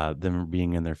them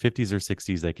being in their 50s or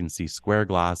 60s. I can see square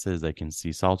glasses. I can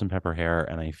see salt and pepper hair.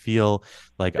 And I feel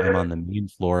like I'm on the main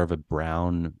floor of a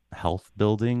brown health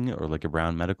building or like a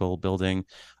brown medical building.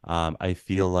 I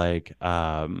feel like,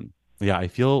 I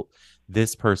feel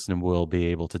this person will be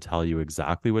able to tell you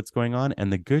exactly what's going on.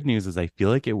 And the good news is I feel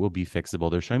like it will be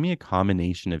fixable. They're showing me a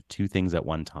combination of two things at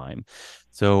one time.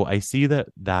 So I see that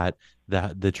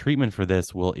the treatment for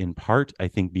this will in part, I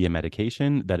think, be a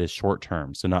medication that is short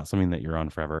term. So not something that you're on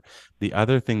forever. The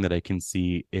other thing that I can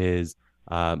see is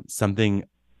something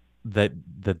that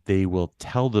they will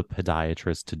tell the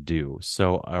podiatrist to do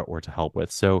or to help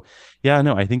with. So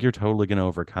I think you're totally going to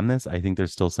overcome this. I think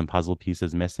there's still some puzzle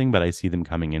pieces missing, but I see them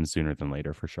coming in sooner than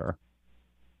later for sure.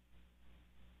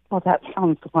 Well, that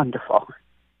sounds wonderful.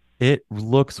 It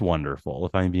looks wonderful,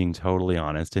 if I'm being totally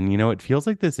honest. And it feels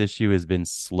like this issue has been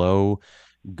slow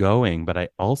going, but I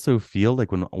also feel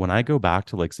like when I go back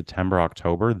to like September,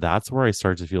 October, that's where I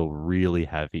start to feel really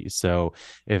heavy. So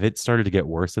if it started to get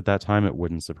worse at that time, it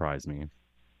wouldn't surprise me.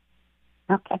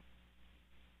 Okay.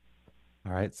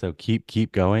 All right. So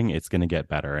keep going. It's going to get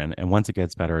better. And once it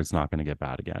gets better, it's not going to get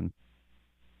bad again.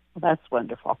 Well, that's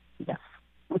wonderful. Yes.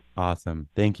 Awesome.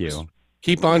 Thank you.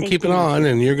 Keep on keeping on,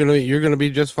 and you're gonna be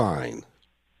just fine.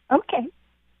 Okay.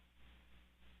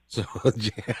 So,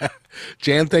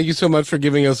 Jan, thank you so much for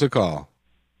giving us a call.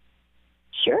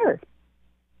 Sure.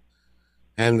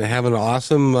 And have an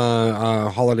awesome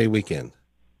holiday weekend.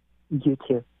 You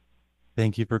too.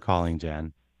 Thank you for calling,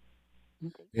 Jan.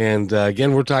 And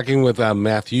again, we're talking with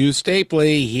Matthew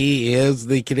Stapley. He is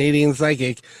the Canadian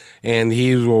psychic, and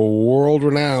he's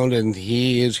world-renowned, and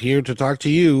he is here to talk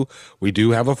to you. We do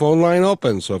have a phone line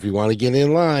open, so if you want to get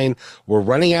in line, we're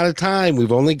running out of time.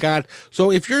 We've only got...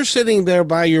 So if you're sitting there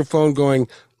by your phone going,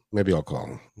 maybe I'll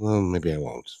call. Well, maybe I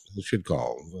won't. I should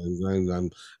call.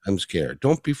 I'm scared.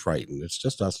 Don't be frightened. It's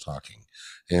just us talking.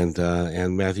 And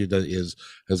Matthew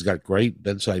has got great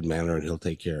bedside manner, and he'll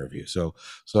take care of you. So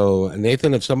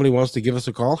Nathan, if somebody wants to give us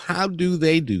a call, how do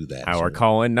they do that? Our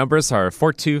call-in numbers are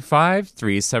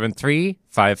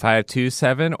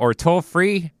 425-373-5527 or toll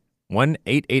free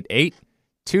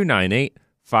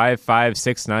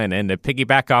 1-888-298-5569. And to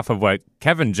piggyback off of what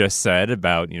Kevin just said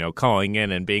about, calling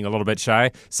in and being a little bit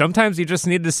shy, sometimes you just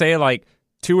need to say like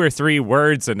 2 or 3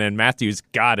 words, and then Matthew's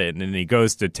got it, and he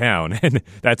goes to town, and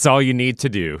that's all you need to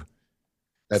do.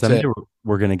 Someday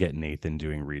we're going to get Nathan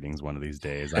doing readings one of these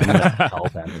days. I'm going to hell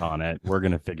bent on it. We're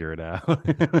going to figure it out.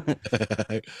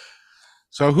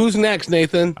 So who's next,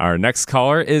 Nathan? Our next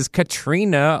caller is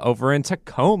Katrina over in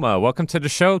Tacoma. Welcome to the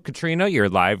show, Katrina. You're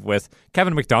live with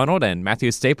Kevin McDonald and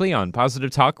Matthew Stapley on Positive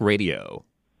Talk Radio.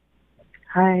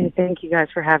 Hi, thank you guys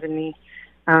for having me.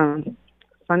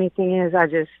 Funny thing is, I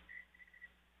just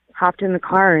hopped in the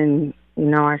car and,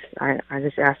 I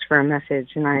just asked for a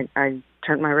message, and I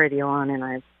turned my radio on and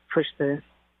I pushed the,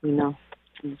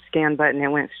 scan button. It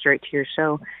went straight to your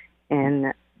show,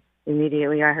 and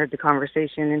immediately I heard the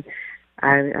conversation, and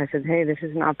I said, hey, this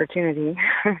is an opportunity.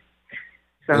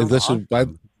 So and this is,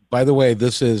 by the way,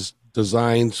 this is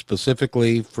designed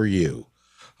specifically for you.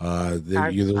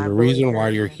 There's a reason why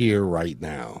you're here right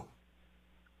now.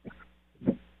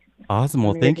 Awesome.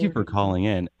 Well, thank you for calling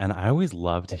in. And I always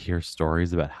love to hear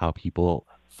stories about how people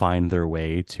find their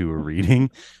way to a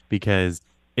reading, because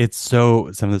some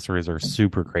of the stories are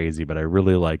super crazy, but I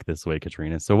really like this way,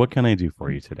 Katrina. So what can I do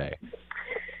for you today?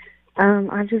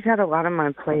 I've just had a lot on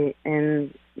my plate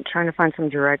and trying to find some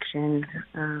direction.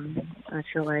 I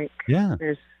feel like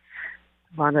there's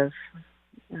a lot of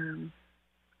signs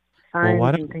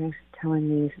and things telling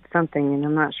me something, and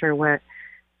I'm not sure what.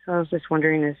 So I was just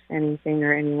wondering if anything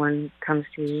or anyone comes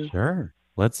to you. Sure.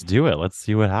 Let's do it. Let's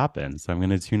see what happens. So I'm going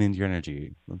to tune into your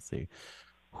energy. Let's see.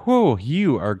 Whoa,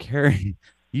 you are carrying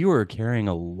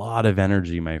a lot of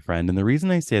energy, my friend. And the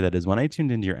reason I say that is when I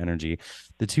tuned into your energy,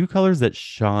 the 2 colors that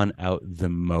shone out the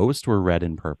most were red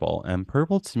and purple. And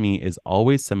purple to me is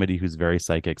always somebody who's very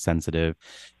psychic sensitive.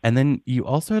 And then you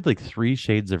also had like 3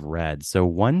 shades of red. So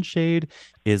one shade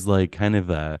is like kind of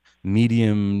a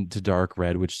medium to dark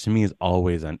red, which to me is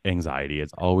always an anxiety.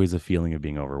 It's always a feeling of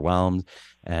being overwhelmed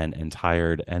and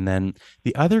tired. And then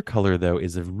the other color, though,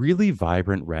 is a really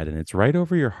vibrant red, and it's right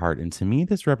over your heart. And to me,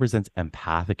 this represents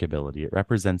empathic ability. It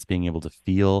represents being able to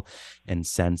feel and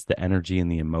sense the energy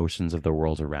and the emotions of the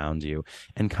world around you.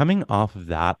 And coming off of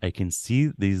that, I can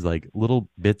see these like little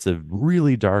bits of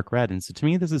really dark red. And so to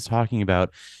me, this is talking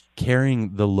about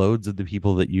carrying the loads of the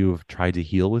people that you've tried to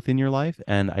heal within your life.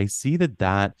 And I see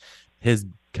that has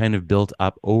kind of built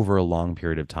up over a long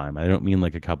period of time. I don't mean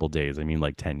like a couple days, I mean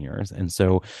like 10 years. And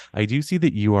so I do see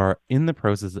that you are in the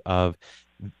process of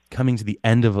coming to the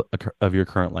end of your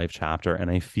current life chapter, and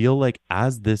I feel like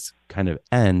as this kind of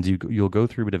ends, you'll go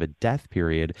through a bit of a death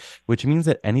period, which means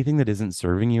that anything that isn't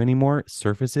serving you anymore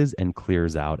surfaces and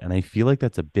clears out. And I feel like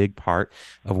that's a big part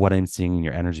of what I'm seeing in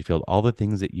your energy field. All the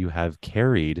things that you have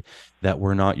carried that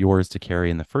were not yours to carry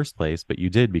in the first place, but you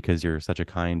did because you're such a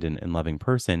kind and loving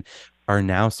person, are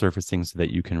now surfacing so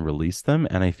that you can release them.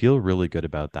 And I feel really good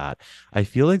about that. I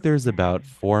feel like there's about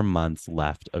 4 months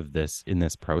left of this in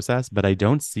this process, but I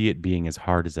don't see it being as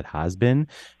hard as it has been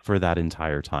for that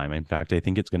entire time. In fact, I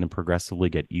think it's going to progressively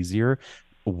get easier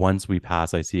once we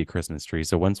pass. I see a Christmas tree.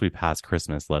 So once we pass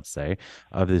Christmas, let's say,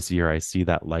 of this year, I see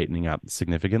that lightening up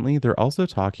significantly. They're also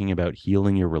talking about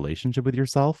healing your relationship with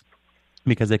yourself,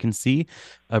 because I can see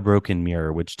a broken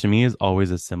mirror, which to me is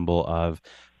always a symbol of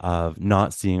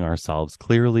not seeing ourselves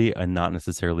clearly and not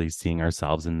necessarily seeing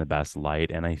ourselves in the best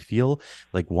light. And I feel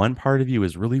like one part of you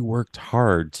has really worked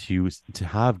hard to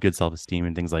have good self-esteem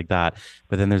and things like that.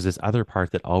 But then there's this other part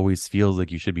that always feels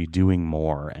like you should be doing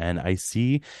more. And I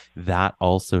see that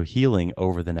also healing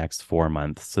over the next 4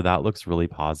 months. So that looks really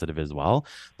positive as well.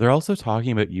 They're also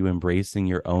talking about you embracing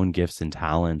your own gifts and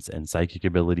talents and psychic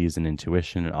abilities and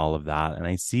intuition and all of that. And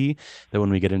I see that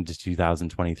when we get into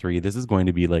 2023, this is going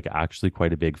to be like actually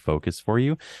quite a big focus for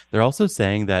you. They're also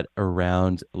saying that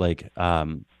around like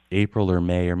April or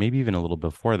May, or maybe even a little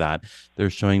before that, they're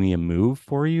showing me a move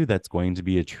for you that's going to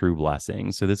be a true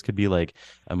blessing. So this could be like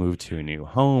a move to a new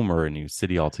home or a new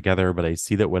city altogether, but I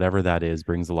see that whatever that is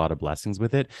brings a lot of blessings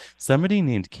with it. Somebody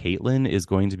named Caitlin is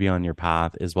going to be on your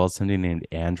path, as well as somebody named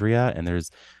Andrea, and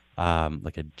there's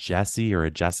like a Jesse or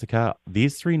a Jessica.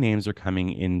 These 3 names are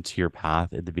coming into your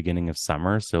path at the beginning of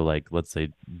summer. So like, let's say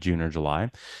June or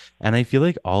July. And I feel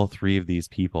like all 3 of these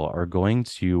people are going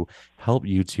to help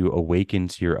you to awaken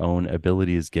to your own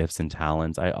abilities, gifts, and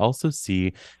talents. I also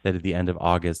see that at the end of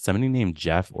August, somebody named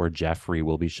Jeff or Jeffrey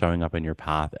will be showing up in your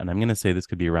path. And I'm going to say this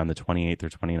could be around the 28th or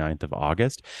 29th of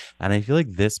August. And I feel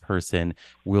like this person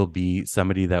will be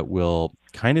somebody that will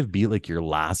kind of be like your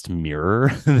last mirror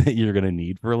that you're going to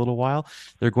need for a little while.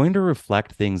 They're going to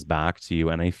reflect things back to you.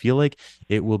 And I feel like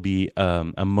it will be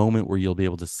a moment where you'll be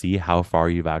able to see how far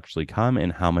you've actually come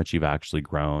and how much you've actually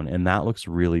grown. And that looks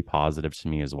really positive to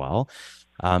me as well.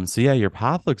 So yeah, your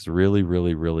path looks really,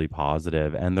 really, really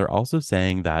positive. And they're also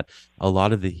saying that a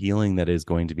lot of the healing that is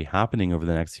going to be happening over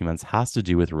the next few months has to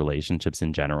do with relationships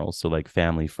in general. So like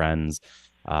family, friends,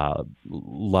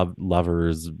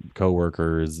 lovers,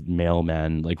 co-workers,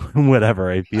 mailmen, like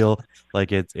whatever. I feel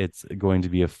like it's going to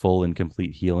be a full and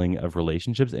complete healing of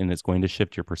relationships, and it's going to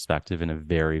shift your perspective in a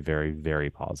very, very,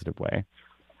 very positive way.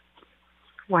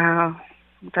 Wow,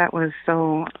 that was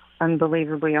so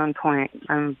unbelievably on point.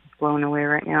 I'm blown away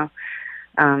right now.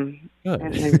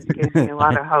 It gives me a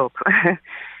lot of hope.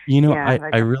 You know, yeah,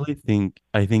 I really think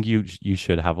you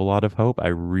should have a lot of hope. I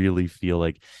really feel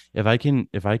like if I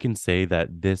can say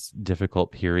that this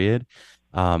difficult period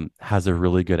has a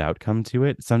really good outcome to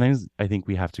it. Sometimes I think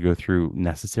we have to go through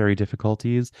necessary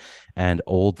difficulties and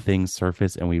old things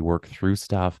surface and we work through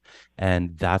stuff,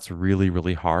 and that's really,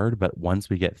 really hard. But once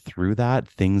we get through that,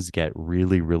 things get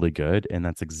really, really good. And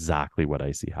that's exactly what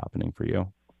I see happening for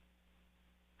you.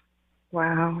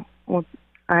 Wow. Well,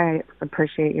 I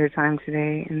appreciate your time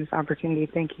today and this opportunity.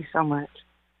 Thank you so much.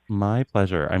 My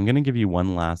pleasure. I'm going to give you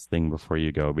one last thing before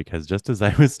you go, because just as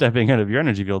I was stepping out of your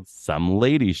energy field, some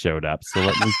lady showed up. So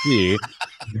let me see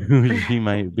who she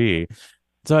might be.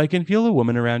 So I can feel a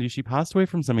woman around you. She passed away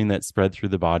from something that spread through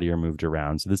the body or moved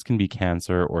around. So this can be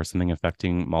cancer or something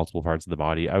affecting multiple parts of the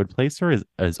body. I would place her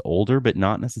as older, but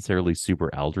not necessarily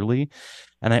super elderly.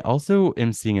 And I also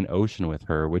am seeing an ocean with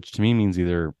her, which to me means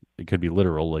either it could be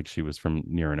literal, like she was from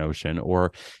near an ocean,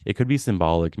 or it could be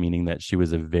symbolic, meaning that she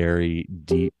was a very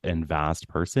deep and vast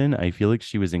person. I feel like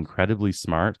she was incredibly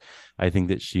smart. I think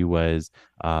that she was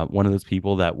one of those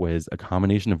people that was a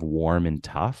combination of warm and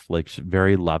tough, like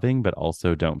very loving, but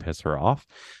also don't piss her off.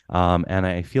 And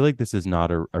I feel like this is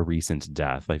not a recent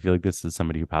death. I feel like this is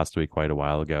somebody who passed away quite a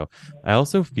while ago. I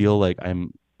also feel like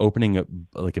I'm opening up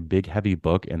like a big heavy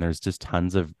book and there's just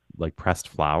tons of like pressed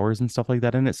flowers and stuff like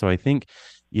that in it. So I think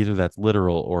either that's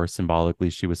literal or symbolically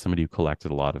she was somebody who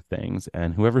collected a lot of things,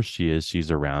 and whoever she is,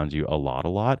 she's around you a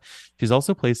lot. She's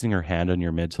also placing her hand on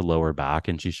your mid to lower back,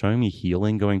 and she's showing me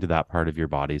healing going to that part of your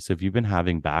body. So if you've been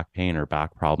having back pain or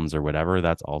back problems or whatever,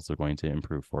 that's also going to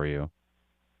improve for you.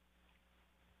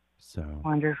 So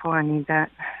wonderful. I need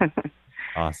that.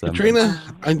 Awesome. Katrina,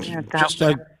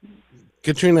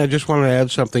 Katrina, I just wanted to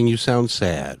add something. You sound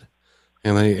sad.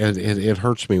 And it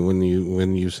hurts me when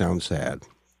you sound sad.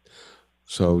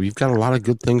 So you've got a lot of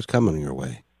good things coming your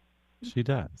way. She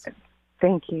does.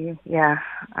 Thank you. Yeah,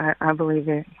 I believe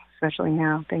it, especially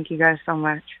now. Thank you guys so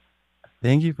much.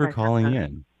 Thank you for calling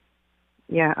in.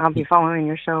 Yeah, I'll be following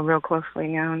your show real closely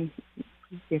now and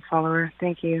be a follower.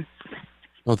 Thank you.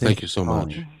 Oh, thank you so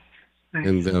much.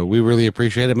 And we really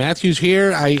appreciate it. Matthew's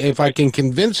here. If I can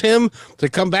convince him to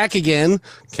come back again,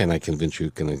 can I convince you?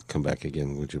 Can I come back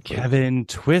again? Would you please? Kevin,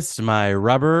 twist my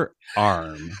rubber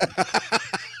arm.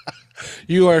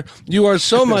 You are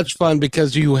so much fun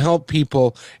because you help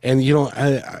people. And, you know,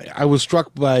 I was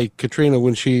struck by Katrina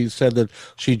when she said that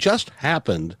she just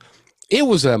happened. It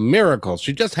was a miracle.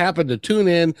 She just happened to tune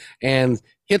in and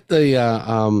hit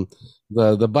the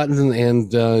button,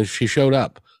 and she showed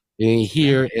up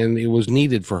here, and it was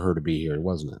needed for her to be here,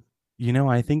 wasn't it? You know,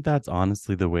 I think that's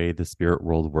honestly the way the spirit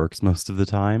world works most of the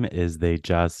time, is they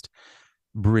just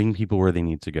bring people where they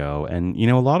need to go. And, you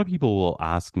know, a lot of people will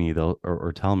ask me,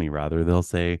 or tell me rather, they'll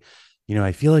say, you know,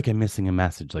 I feel like I'm missing a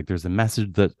message. Like there's a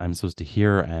message that I'm supposed to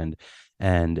hear, and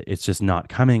it's just not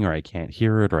coming, or I can't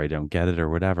hear it, or I don't get it, or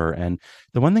whatever. And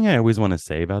the one thing I always want to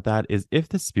say about that is, if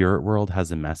the spirit world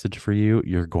has a message for you,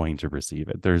 you're going to receive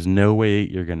it. There's no way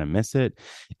you're going to miss it.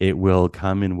 It will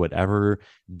come in whatever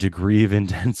degree of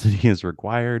intensity is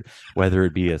required, whether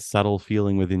it be a subtle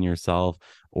feeling within yourself,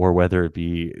 or whether it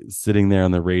be sitting there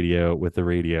on the radio with the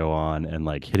radio on and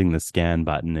like hitting the scan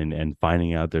button and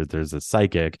finding out there's a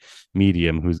psychic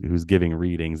medium who's giving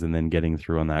readings and then getting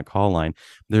through on that call line.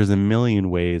 There's a million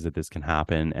ways that this can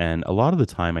happen. And a lot of the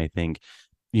time, I think,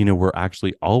 you know, we're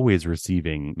actually always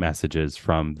receiving messages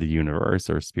from the universe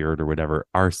or spirit or whatever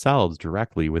ourselves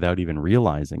directly without even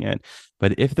realizing it.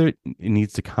 But if it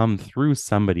needs to come through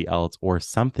somebody else or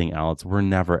something else, we're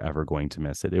never, ever going to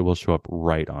miss it. It will show up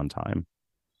right on time.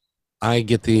 I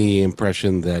get the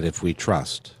impression that if we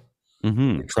trust,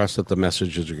 we trust that the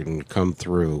messages are going to come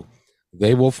through,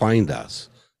 they will find us,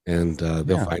 and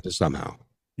they'll find us somehow.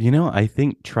 You know, I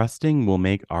think trusting will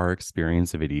make our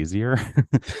experience of it easier.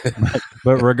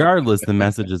 but regardless, the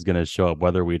message is going to show up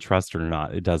whether we trust it or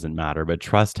not. It doesn't matter. But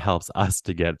trust helps us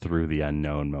to get through the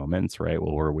unknown moments, right?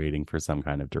 While we're waiting for some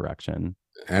kind of direction.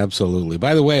 Absolutely.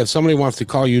 By the way, if somebody wants to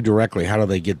call you directly, how do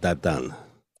they get that done?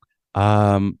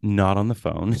 Not on the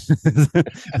phone.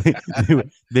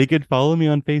 They could follow me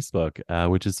on Facebook,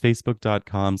 which is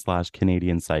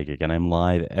facebook.com/Canadian Psychic. And I'm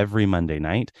live every Monday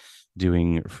night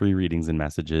doing free readings and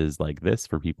messages like this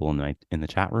for people in the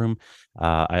chat room.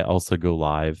 I also go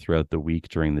live throughout the week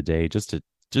during the day just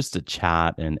to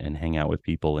chat and hang out with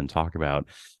people and talk about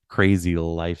crazy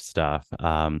life stuff.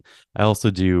 I also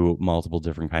do multiple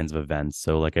different kinds of events.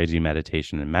 So like I do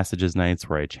meditation and messages nights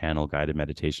where I channel guided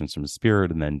meditations from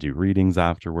spirit and then do readings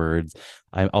afterwards.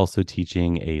 I'm also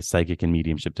teaching a psychic and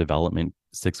mediumship development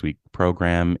 6-week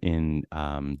program in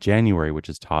January, which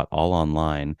is taught all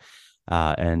online.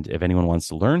 And if anyone wants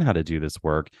to learn how to do this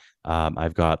work,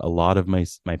 I've got a lot of my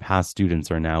past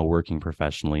students are now working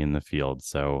professionally in the field.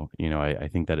 So, you know, I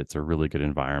think that it's a really good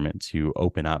environment to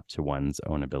open up to one's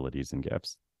own abilities and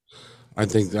gifts. I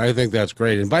think that's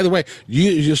great. And by the way,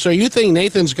 you think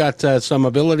Nathan's got some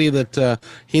ability that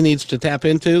he needs to tap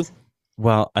into?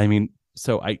 Well, I mean,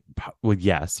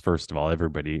 yes, first of all,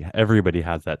 everybody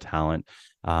has that talent.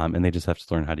 And they just have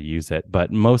to learn how to use it.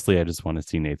 But mostly I just want to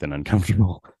see Nathan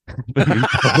uncomfortable, to be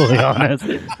totally honest,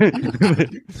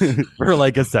 for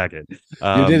like a second.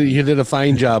 You did a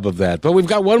fine job of that. But we've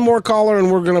got one more caller,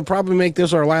 and we're going to probably make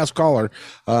this our last caller.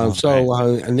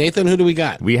 So, Nathan, who do we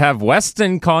got? We have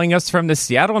Weston calling us from the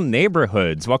Seattle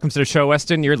neighborhoods. Welcome to the show,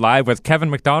 Weston. You're live with Kevin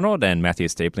McDonald and Matthew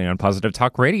Stapling on Positive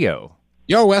Talk Radio.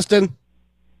 Yo, Weston.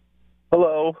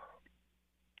 Hello.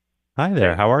 Hi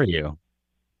there. How are you?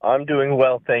 I'm doing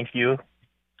well, thank you.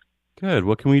 Good.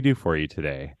 What can we do for you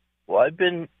today? Well, I've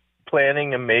been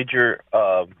planning a major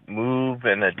move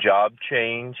and a job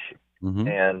change,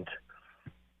 and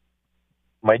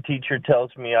my teacher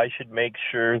tells me I should make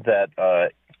sure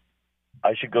that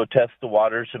I should go test the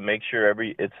waters and make sure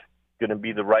it's going to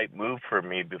be the right move for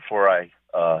me before I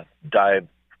dive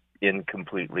in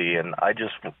completely. And I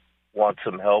just want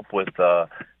some help with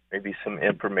maybe some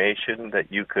information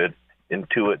that you could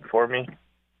intuit for me.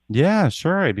 Yeah,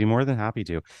 sure. I'd be more than happy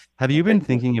to. Have you been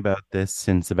thinking about this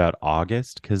since about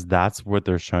August? Because that's what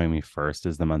they're showing me first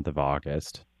is the month of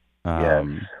August. Yes.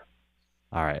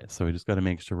 All right. So we just got to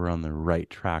make sure we're on the right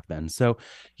track then. So,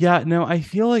 yeah, no, I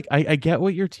feel like I get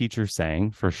what your teacher's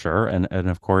saying for sure. And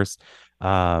of course,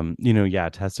 testing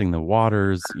the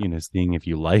waters, seeing if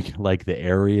you like the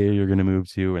area you're going to move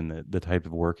to and the type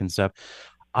of work and stuff.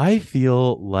 I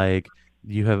feel like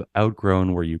you have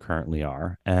outgrown where you currently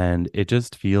are, and it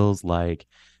just feels like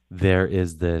there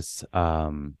is this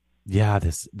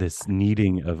this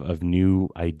needing of new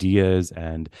ideas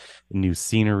and new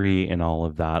scenery and all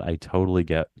of that. I totally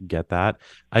get that.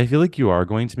 I feel like you are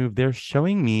going to move. They're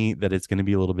showing me that it's going to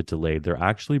be a little bit delayed. They're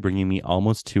actually bringing me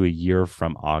almost to a year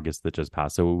from August that just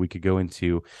passed, so we could go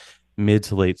into mid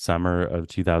to late summer of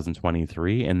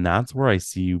 2023, and that's where I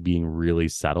see you being really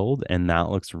settled, and that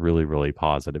looks really, really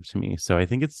positive to me. So I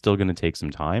think it's still going to take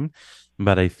some time,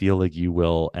 but I feel like you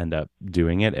will end up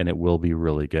doing it and it will be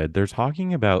really good. They're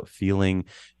talking about feeling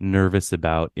nervous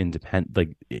about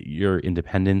like your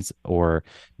independence or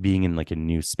being in like a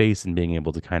new space and being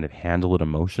able to kind of handle it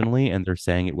emotionally, and they're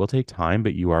saying it will take time,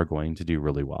 but you are going to do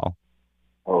really well.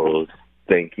 Oh,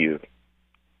 thank you.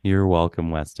 You're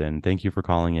welcome, Weston. Thank you for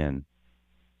calling in.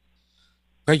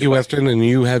 Thank you, Weston, and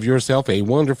you have yourself a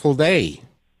wonderful day.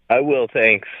 I will.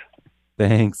 Thanks.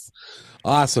 Thanks.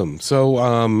 Awesome.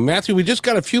 So, Matthew, we just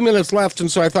got a few minutes left,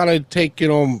 and so I thought I'd take,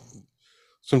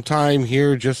 some time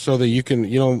here just so that you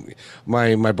can,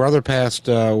 my brother passed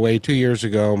away 2 years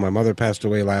ago. My mother passed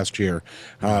away last year.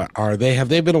 Have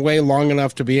they been away long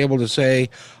enough to be able to say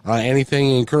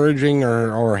anything encouraging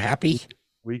or happy?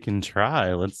 We can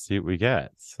try. Let's see what we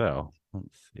get. So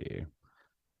let's see.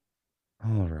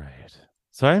 All right.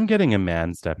 So I'm getting a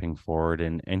man stepping forward,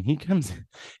 and he comes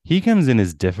in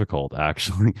as difficult,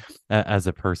 actually, as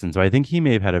a person. So I think he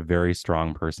may have had a very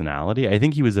strong personality. I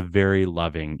think he was a very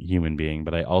loving human being,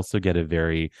 but I also get a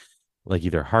very like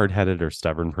either hard-headed or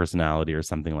stubborn personality or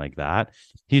something like that.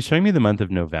 He's showing me the month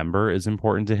of November is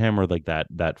important to him, or like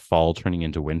that fall turning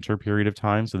into winter period of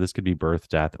time. So this could be birth,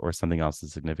 death, or something else of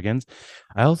significance.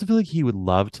 I also feel like he would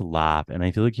love to laugh, and I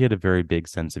feel like he had a very big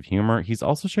sense of humor. He's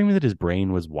also showing me that his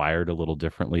brain was wired a little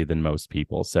differently than most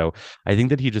people. So I think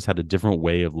that he just had a different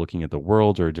way of looking at the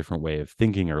world, or a different way of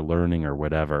thinking or learning or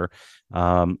whatever.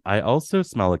 I also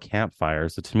smell a campfire.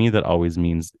 So to me, that always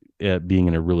means being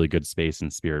in a really good space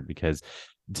and spirit, because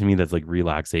to me that's like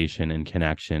relaxation and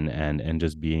connection and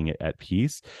just being at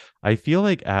peace. I feel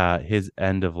like his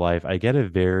end of life, I get a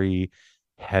very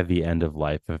heavy end of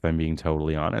life, if I'm being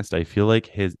totally honest. I feel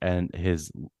like the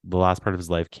last part of his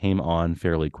life came on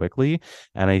fairly quickly,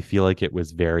 and I feel like it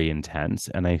was very intense.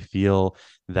 And I feel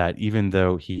that even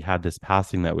though he had this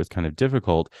passing that was kind of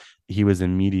difficult, he was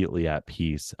immediately at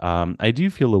peace. I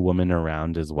do feel a woman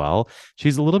around as well.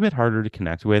 She's a little bit harder to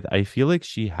connect with. I feel like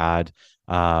she had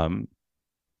the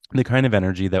kind of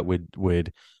energy that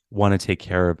would want to take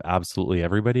care of absolutely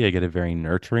everybody. I get a very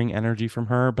nurturing energy from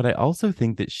her, but I also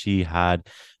think that she had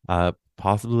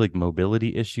possibly like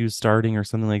mobility issues starting or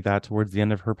something like that towards the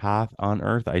end of her path on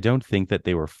Earth. I don't think that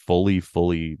they were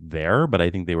fully there, but I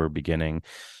think they were beginning.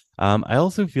 I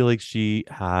also feel like she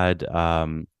had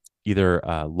either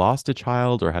lost a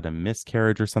child or had a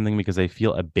miscarriage or something, because I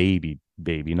feel a baby,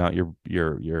 not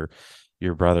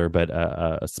your brother, but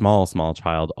a small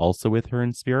child also with her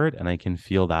in spirit, and I can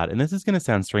feel that. And this is going to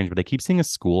sound strange, but I keep seeing a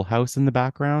schoolhouse in the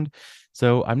background,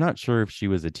 so I'm not sure if she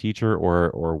was a teacher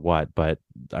or what, but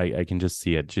I can just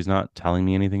see it. She's not telling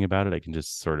me anything about it. I can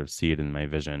just sort of see it in my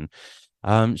vision.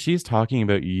 She's talking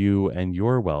about you and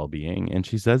your well-being, and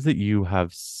she says that you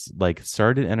have like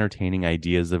started entertaining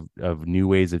ideas of new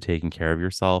ways of taking care of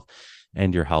yourself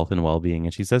and your health and well-being.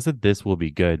 And she says that this will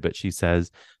be good, but she says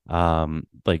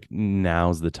like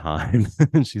now's the time.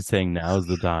 She's saying now's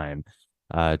the time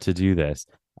to do this.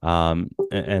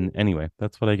 And anyway,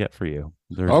 that's what I get for you.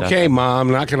 Okay, Mom,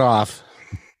 knock it off.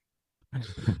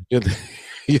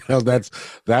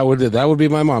 that would be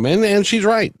my mom, and she's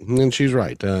right.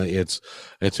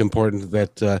 It's important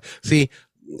that see,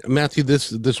 Matthew,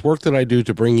 this work that I do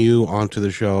to bring you onto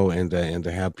the show and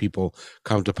to have people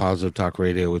come to Positive Talk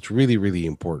Radio, it's really, really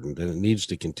important, and it needs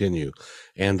to continue.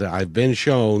 And I've been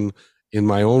shown in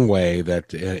my own way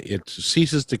that it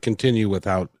ceases to continue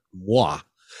without moi.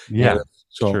 Yeah,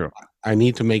 so true. I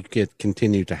need to make it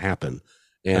continue to happen.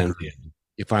 And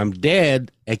if I'm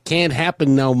dead, it can't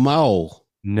happen no more.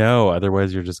 No,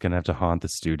 otherwise you're just going to have to haunt the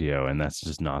studio, and that's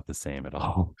just not the same at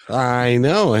all. I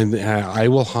know, and I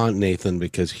will haunt Nathan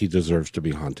because he deserves to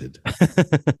be haunted.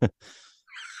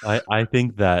 I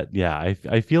think that, yeah,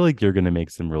 I feel like you're going to make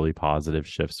some really positive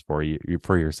shifts for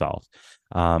yourself.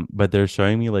 But they're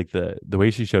showing me like the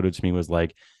way she showed it to me was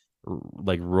like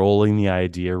rolling the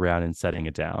idea around and setting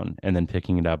it down, and then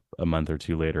picking it up a month or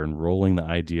two later and rolling the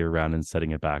idea around and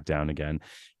setting it back down again.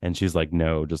 And she's like,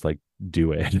 no, just like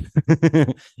do it.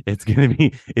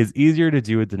 It's easier to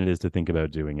do it than it is to think about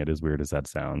doing it, as weird as that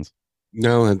sounds.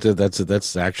 No,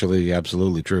 that's actually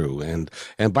absolutely true. And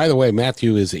by the way,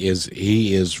 Matthew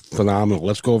is phenomenal.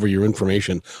 Let's go over your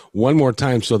information one more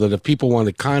time so that if people want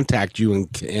to contact you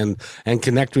and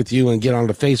connect with you and get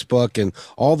onto Facebook and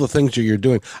all the things that you're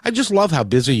doing. I just love how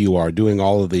busy you are doing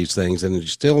all of these things, and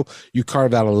still you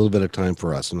carve out a little bit of time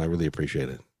for us, and I really appreciate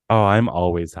it. Oh, I'm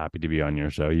always happy to be on your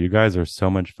show. You guys are so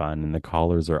much fun, and the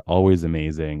callers are always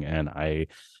amazing, and I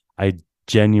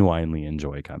genuinely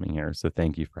enjoy coming here. So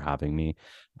thank you for having me.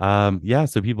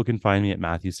 So people can find me at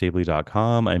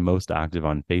MatthewStapley.com. I'm most active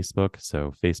on Facebook,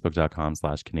 so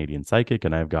Facebook.com/Canadian Psychic,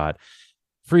 and I've got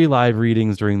free live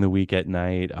readings during the week at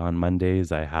night. On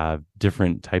Mondays, I have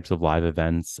different types of live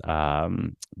events,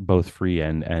 both free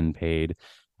and paid.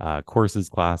 Courses,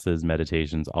 classes,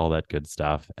 meditations, all that good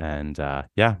stuff. And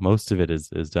most of it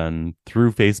is done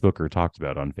through Facebook or talked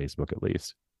about on Facebook at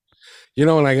least.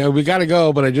 And we got to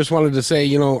go, but I just wanted to say,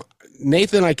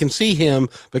 Nathan, I can see him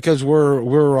because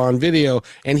we're on video,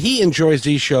 and he enjoys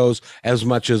these shows as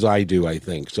much as I do, I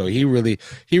think. So he really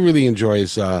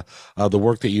enjoys the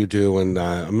work that you do. And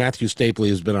Matthew Stapley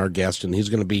has been our guest, and he's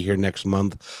going to be here next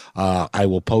month. I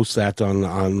will post that on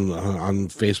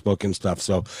Facebook and stuff.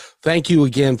 So thank you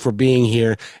again for being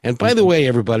here. And by the way,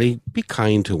 everybody, be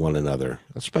kind to one another,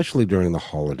 especially during the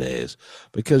holidays,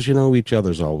 because each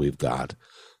other's all we've got.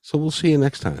 So we'll see you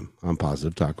next time on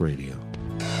Positive Talk Radio.